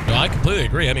 No, I completely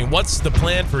agree. I mean, what's the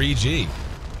plan for EG?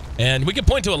 And we can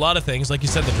point to a lot of things. Like you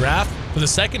said, the draft, for the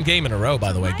second game in a row,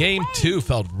 by the way. Game 2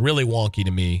 felt really wonky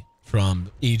to me from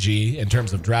EG in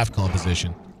terms of draft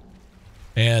composition.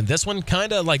 And this one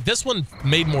kind of, like, this one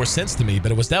made more sense to me,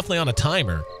 but it was definitely on a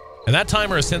timer. And that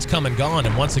timer has since come and gone,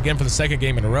 and once again, for the second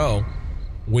game in a row,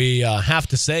 we have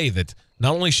to say that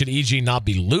not only should EG not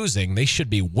be losing, they should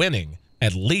be winning,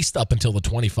 at least up until the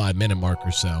 25-minute mark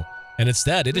or so. And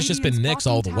instead, it has just been Nyx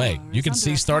all the way. You can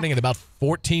see starting at about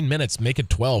 14 minutes, make it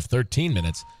 12, 13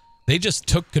 minutes, they just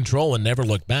took control and never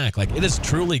looked back. Like, it is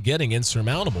truly getting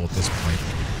insurmountable at this point.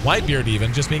 Whitebeard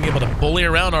even, just being able to bully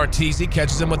around Arteezy,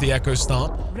 catches him with the Echo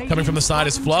Stomp. Coming from the side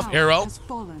is Fluff, arrow.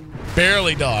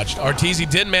 Barely dodged. Arteezy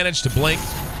did manage to blink.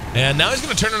 And now he's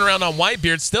going to turn it around on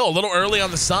Whitebeard, still a little early on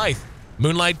the scythe.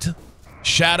 Moonlight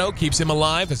Shadow keeps him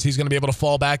alive as he's going to be able to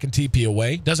fall back and TP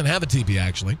away. Doesn't have a TP,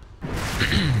 actually.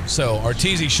 So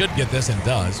Arteezy should get this and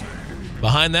does.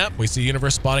 Behind that, we see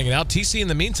Universe spotting it out. TC, in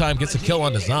the meantime, gets a kill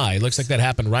on Zai. Looks like that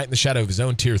happened right in the shadow of his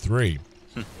own Tier 3.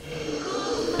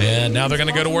 And now they're going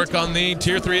to go to work on the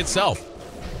Tier 3 itself.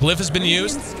 Glyph has been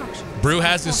used. Brew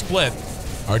has his split.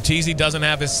 Arteezy doesn't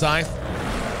have his scythe.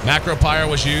 Macro Pyre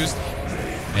was used.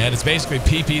 And it's basically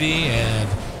PPD and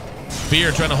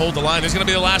Fear trying to hold the line. There's going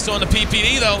to be the last one to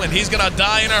PPD, though, and he's going to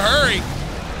die in a hurry.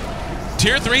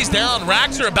 Tier 3's down.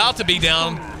 Racks are about to be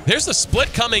down. There's a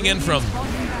split coming in from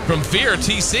Fear.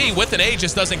 TC with an A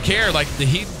just doesn't care. Like,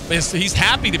 he's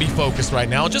happy to be focused right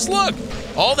now. Just look.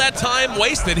 All that time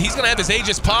wasted. He's going to have his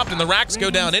Aegis popped and the racks go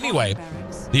down anyway.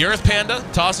 The Earth Panda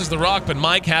tosses the rock, but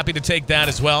Mike happy to take that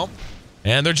as well.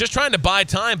 And they're just trying to buy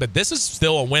time, but this is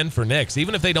still a win for Nyx,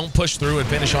 even if they don't push through and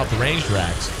finish off the ranged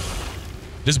racks.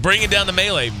 Just bringing down the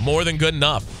melee, more than good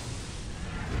enough.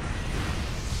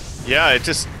 Yeah, it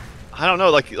just... I don't know,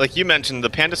 like you mentioned, the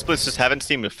Panda splits just haven't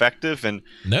seemed effective, and...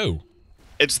 No.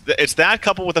 It's that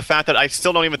coupled with the fact that I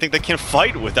still don't even think they can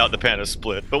fight without the Panda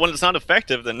split. But when it's not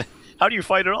effective, then how do you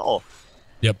fight at all?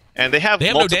 Yep. And they have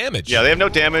no damage. Yeah, they have no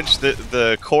damage.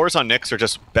 The cores on Nyx are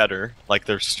just better. Like,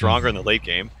 they're stronger in the late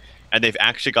game. And they've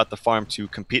actually got the farm to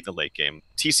compete in the late game.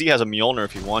 TC has a Mjolnir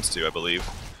if he wants to, I believe.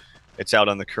 It's out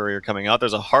on the courier coming out.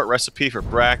 There's a heart recipe for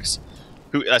Brax,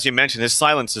 who, as you mentioned, his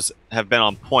silences have been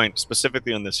on point,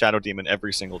 specifically on the Shadow Demon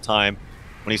every single time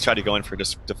when he's tried to go in for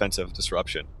defensive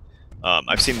disruption.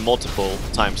 I've seen multiple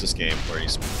times this game where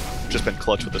he's just been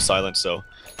clutch with the silence. So,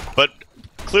 but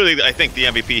clearly, I think the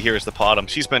MVP here is the Potom.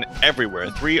 She's been everywhere.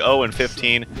 3-0 and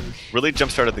 15. Really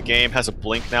jump-started the game. Has a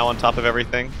blink now on top of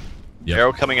everything. Yep.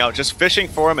 Arrow coming out, just fishing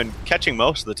for him and catching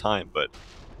most of the time. But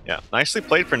yeah, nicely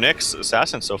played for Nyx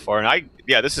Assassin so far. And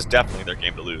yeah, this is definitely their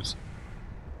game to lose.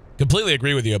 Completely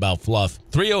agree with you about Fluff.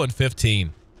 3-0 and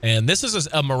 15. And this is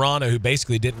a Mirana who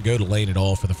basically didn't go to lane at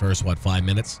all for the first, 5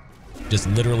 minutes. Just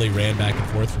literally ran back and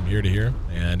forth from here to here.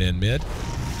 And in mid,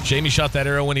 Shame he shot that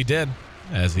arrow when he did,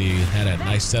 as he had a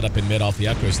nice setup in mid off the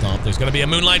Echo Stomp. There's going to be a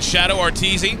Moonlight Shadow.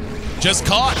 Arteezy just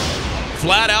caught.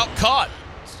 Flat out caught.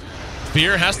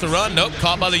 Fear has to run. Nope,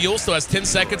 caught by the Yule, still has 10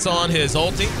 seconds on his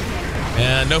ulti.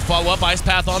 And no follow-up. Ice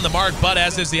Path on the mark, but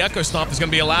as is the Echo Stomp, there's going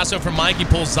to be a lasso from Mike. He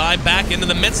pulls Zai back into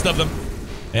the midst of them.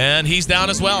 And he's down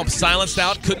as well. Silenced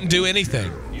out, couldn't do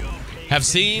anything. Have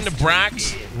seen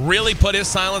Brax really put his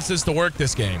silences to work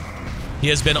this game. He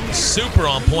has been super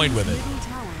on point with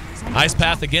it. Ice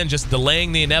Path, again, just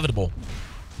delaying the inevitable.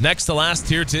 Next to last,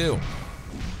 Tier 2.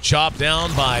 Chopped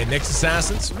down by Nyx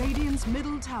Assassins.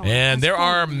 And there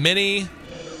are many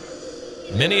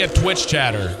a Twitch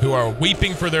chatter who are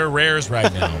weeping for their rares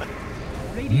right now.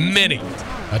 Many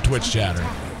a Twitch chatter.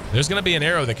 There's going to be an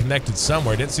arrow that connected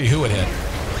somewhere. Didn't see who it hit.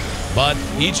 But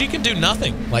EG can do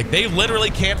nothing. Like, they literally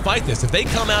can't fight this. If they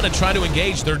come out and try to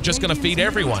engage, they're just going to feed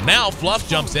everyone. Now, Fluff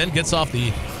jumps in, gets off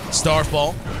the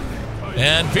Starfall.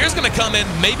 And Fear's going to come in.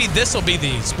 Maybe this will be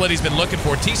the split he's been looking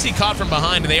for. TC caught from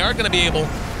behind, and they are going to be able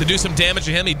to do some damage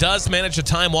to him. He does manage to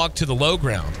time walk to the low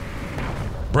ground.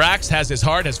 Brax has his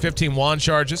heart, has 15 wand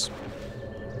charges.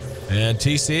 And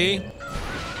TC,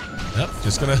 yep,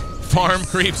 just going to farm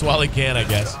creeps while he can, I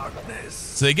guess.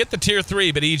 So they get the Tier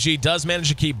 3, but EG does manage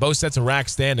to keep both sets of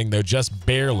racks standing, though just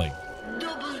barely.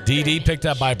 DD picked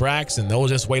up by Brax, and they'll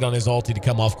just wait on his ulti to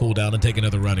come off cooldown and take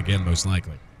another run again, most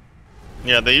likely.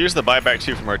 Yeah, they used the buyback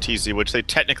too from RTZ, which they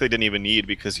technically didn't even need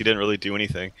because he didn't really do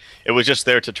anything. It was just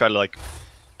there to try to like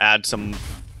add some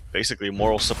basically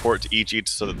moral support to EG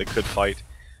so that they could fight.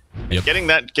 Yep.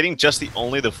 Getting just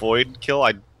the Void kill,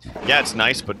 yeah, it's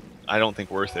nice, but I don't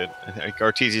think worth it. I think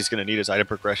RTZ is going to need his item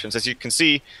progressions. As you can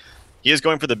see, he is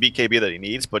going for the BKB that he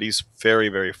needs, but he's very,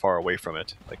 very far away from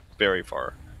it. Like, very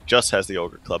far. Just has the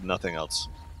Ogre Club, nothing else.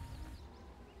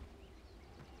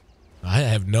 I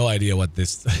have no idea what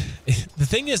this... The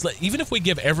thing is, like, even if we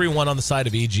give everyone on the side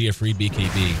of EG a free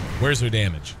BKB, where's their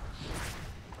damage?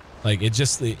 Like,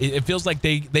 it feels like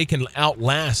they can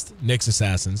outlast Nyx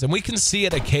Assassins, and we can see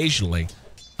it occasionally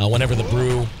whenever the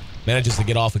Brew manages to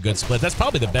get off a good split. That's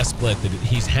probably the best split that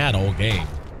he's had all game.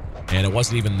 And it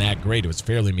wasn't even that great. It was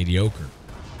fairly mediocre.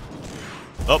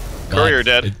 Oh, Courier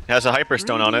dead. Has a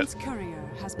Hyperstone on it.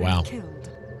 Wow.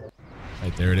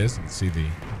 Right there it is. You can see the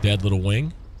dead little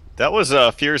wing. That was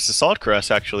Fear's Assault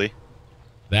Crest, actually.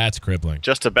 That's crippling.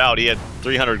 Just about. He had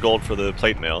 300 gold for the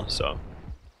plate mail, so.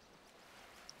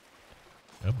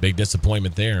 A big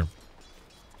disappointment there.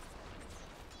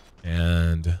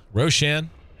 And Roshan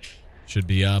should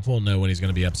be up. We'll know when he's going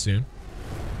to be up soon.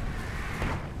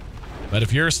 But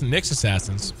if you're Nyx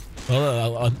Assassins,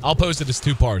 well, I'll pose it as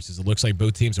two parts, as it looks like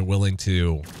both teams are willing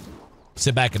to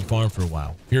sit back and farm for a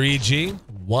while. If you're EG,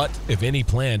 what, if any,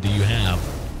 plan do you have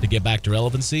to get back to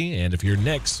relevancy? And if you're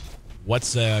Nyx,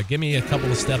 give me a couple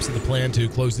of steps of the plan to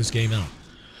close this game out.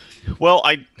 Well,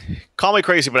 call me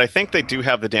crazy, but I think they do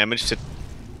have the damage to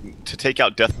take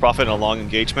out Death Prophet in a long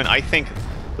engagement. I think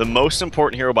the most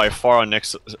important hero by far on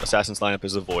Nyx Assassin's lineup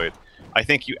is the Void. I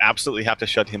think you absolutely have to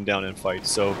shut him down in fight.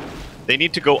 So they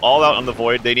need to go all out on the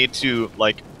Void. They need to,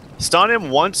 like, stun him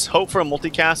once, hope for a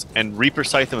multicast, and Reaper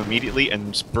Scythe him immediately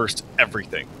and just burst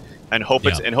everything. And hope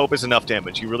it's enough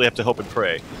damage. You really have to hope and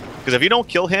pray. Because if you don't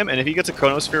kill him, and if he gets a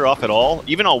Chronosphere off at all,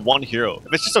 even on one hero,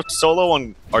 if it's just a solo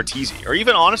on Arteezy, or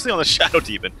even honestly on the Shadow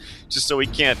Demon, just so he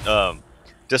can't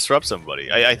disrupt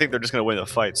somebody, I think they're just going to win the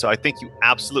fight. So I think you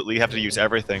absolutely have to use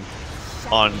everything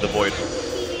on the Void.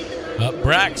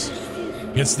 Brax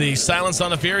gets the silence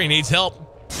on the Fear. He needs help.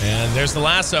 And there's the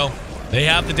lasso. They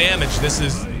have the damage. This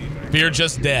is Fear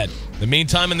just dead. The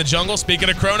meantime in the jungle, speaking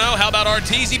of Chrono, how about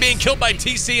Arteezy being killed by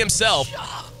TC himself?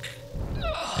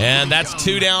 And that's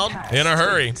 2 down in a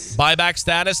hurry. Buyback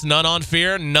status, none on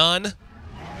Fear, none.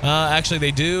 Actually,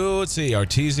 they do. Let's see.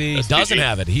 Arteezy doesn't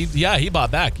have it. He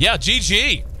bought back. Yeah,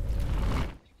 GG.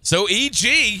 So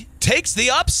EG takes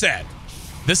the upset.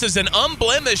 This is an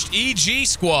unblemished EG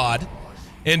squad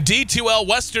in D2L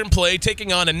Western play,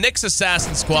 taking on a Nyx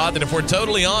Assassin squad that, if we're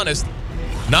totally honest,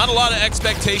 not a lot of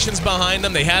expectations behind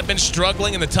them. They had been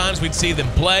struggling in the times we'd see them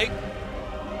play.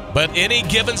 But any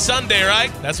given Sunday,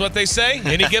 right? That's what they say.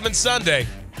 Any given Sunday.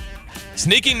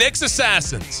 Sneaky Nyx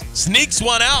Assassins sneaks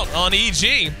one out on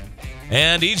EG.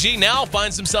 And EG now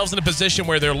finds themselves in a position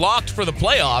where they're locked for the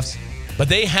playoffs. But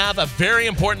they have a very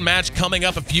important match coming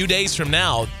up a few days from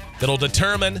now that'll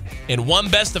determine in one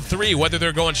best of 3 whether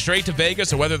they're going straight to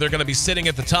Vegas or whether they're going to be sitting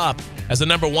at the top as the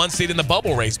 #1 seed in the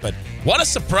bubble race. But what a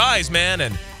surprise, man.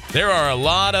 And there are a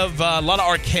lot of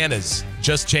Arcanas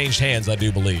just changed hands, I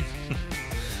do believe.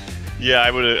 Yeah, I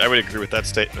would agree with that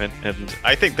statement. And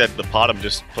I think that the Potom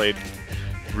just played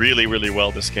really, really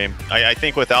well this game. I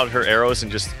think without her arrows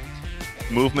and just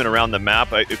movement around the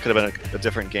map, it could have been a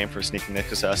different game for Sneaking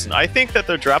Nyx Assassin. I think that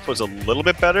their draft was a little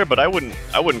bit better, but I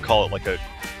wouldn't call it like a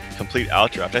complete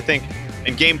outdraft. I think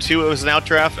in game 2 it was an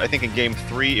outdraft. I think in game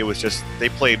 3 it was just they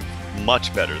played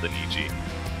much better than EG.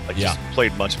 Just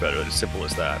played much better. As simple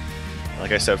as that.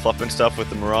 Like I said, fluffing stuff with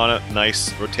the Mirana,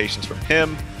 nice rotations from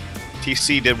him.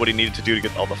 TC did what he needed to do to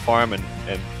get all the farm and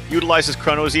utilize his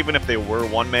chronos, even if they were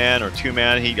 1-man or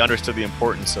 2-man. He understood the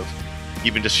importance of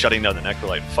even just shutting down the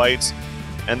Necrolite fights.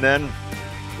 And then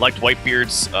liked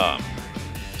Whitebeard's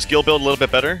skill build a little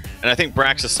bit better, and I think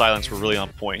Brax's silence were really on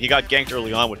point. He got ganked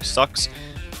early on, which sucks,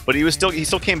 but he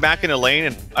still came back in a lane,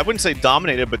 and I wouldn't say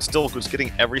dominated, but still was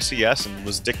getting every CS and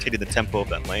was dictating the tempo of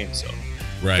that lane. So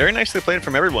very nicely played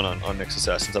from everyone on Nyx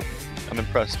Assassins. I'm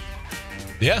impressed.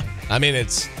 Yeah, I mean,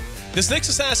 this Nyx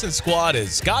Assassin squad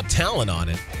has got talent on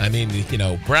it. I mean, you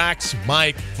know, Brax,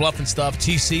 Mike, Fluff and Stuff,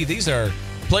 TC, these are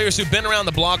players who've been around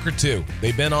the block or two.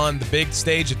 They've been on the big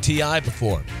stage at TI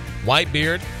before.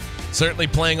 Whitebeard, certainly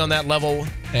playing on that level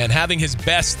and having his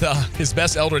best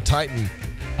Elder Titan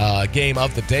game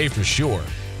of the day for sure.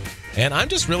 And I'm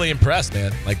just really impressed,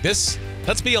 man. Like this,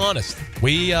 let's be honest.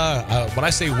 We, when I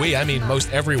say we, I mean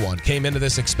most everyone came into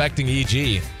this expecting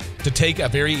EG to take a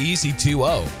very easy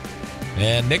 2-0.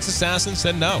 And Nyx Assassin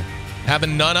said no,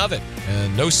 having none of it.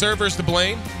 And no servers to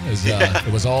blame.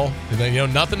 It was all, you know,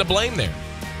 nothing to blame there.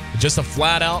 Just a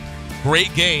flat out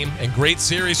great game and great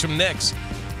series from Nyx.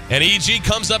 And EG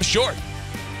comes up short,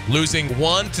 losing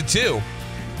 1-2.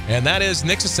 And that is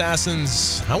Nyx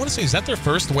Assassins, I want to say, is that their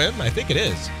first win? I think it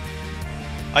is.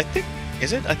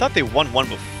 Is it? I thought they won one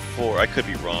before. I could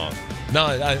be wrong.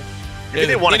 No,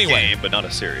 they won a game, but not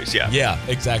a series, yeah. Yeah,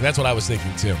 exactly. That's what I was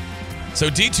thinking, too. So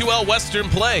D2L Western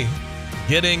play,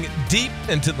 getting deep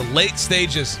into the late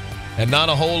stages, and not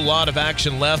a whole lot of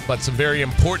action left, but some very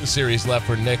important series left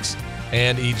for Nyx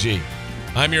and EG.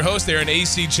 I'm your host, Aaron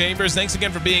AC Chambers. Thanks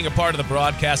again for being a part of the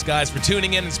broadcast, guys, for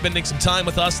tuning in and spending some time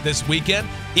with us this weekend.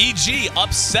 EG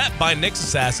upset by Nyx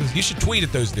Assassins. You should tweet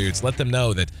at those dudes. Let them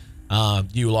know that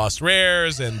you lost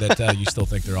rares and that you still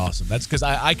think they're awesome. That's because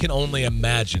I can only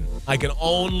imagine. I can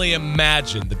only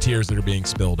imagine the tears that are being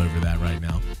spilled over that right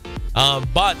now.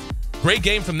 But great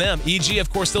game from them. EG, of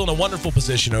course, still in a wonderful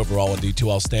position overall in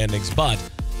D2L standings, but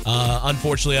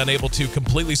unfortunately unable to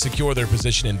completely secure their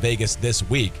position in Vegas this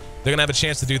week. They're going to have a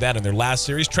chance to do that in their last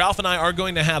series. Trouf and I are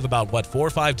going to have about, 4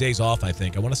 or 5 days off, I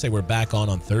think. I want to say we're back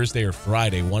on Thursday or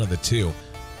Friday, one of the two.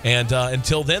 And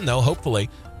until then, though, hopefully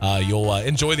you'll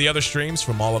enjoy the other streams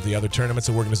from all of the other tournaments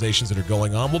and organizations that are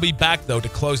going on. We'll be back, though, to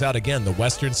close out again the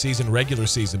Western season, regular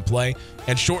season play.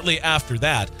 And shortly after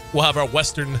that, we'll have our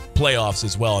Western playoffs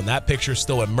as well. And that picture is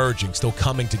still emerging, still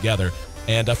coming together.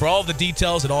 And for all of the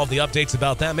details and all of the updates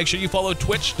about that, make sure you follow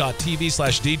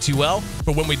twitch.tv/D2L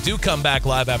for when we do come back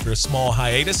live after a small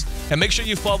hiatus. And make sure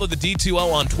you follow the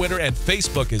D2L on Twitter and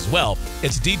Facebook as well.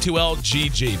 It's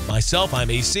D2LGG. Myself,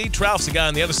 I'm AC. Trouf's the guy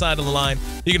on the other side of the line.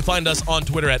 You can find us on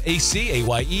Twitter at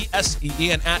ACAYESEE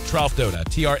and at TroufDota,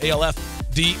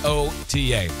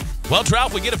 TRALFDOTA. Well,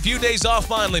 Trouf, we get a few days off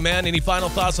finally, man. Any final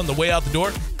thoughts on the way out the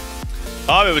door?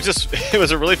 It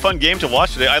was a really fun game to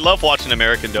watch today. I love watching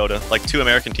American Dota, like two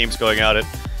American teams going at it.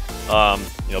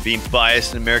 You know, being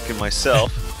biased and American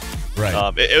myself. Right.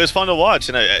 It was fun to watch,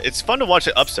 and it's fun to watch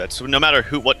it upsets, no matter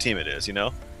what team it is, you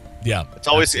know? Yeah. It's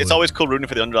always cool rooting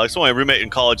for the underdog. So my roommate in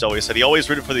college always said he always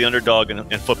rooted for the underdog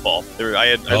in football.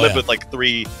 I lived with like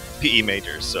 3 PE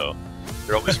majors, so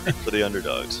they're always rooting for the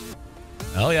underdogs.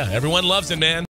 Oh yeah, everyone loves it, man.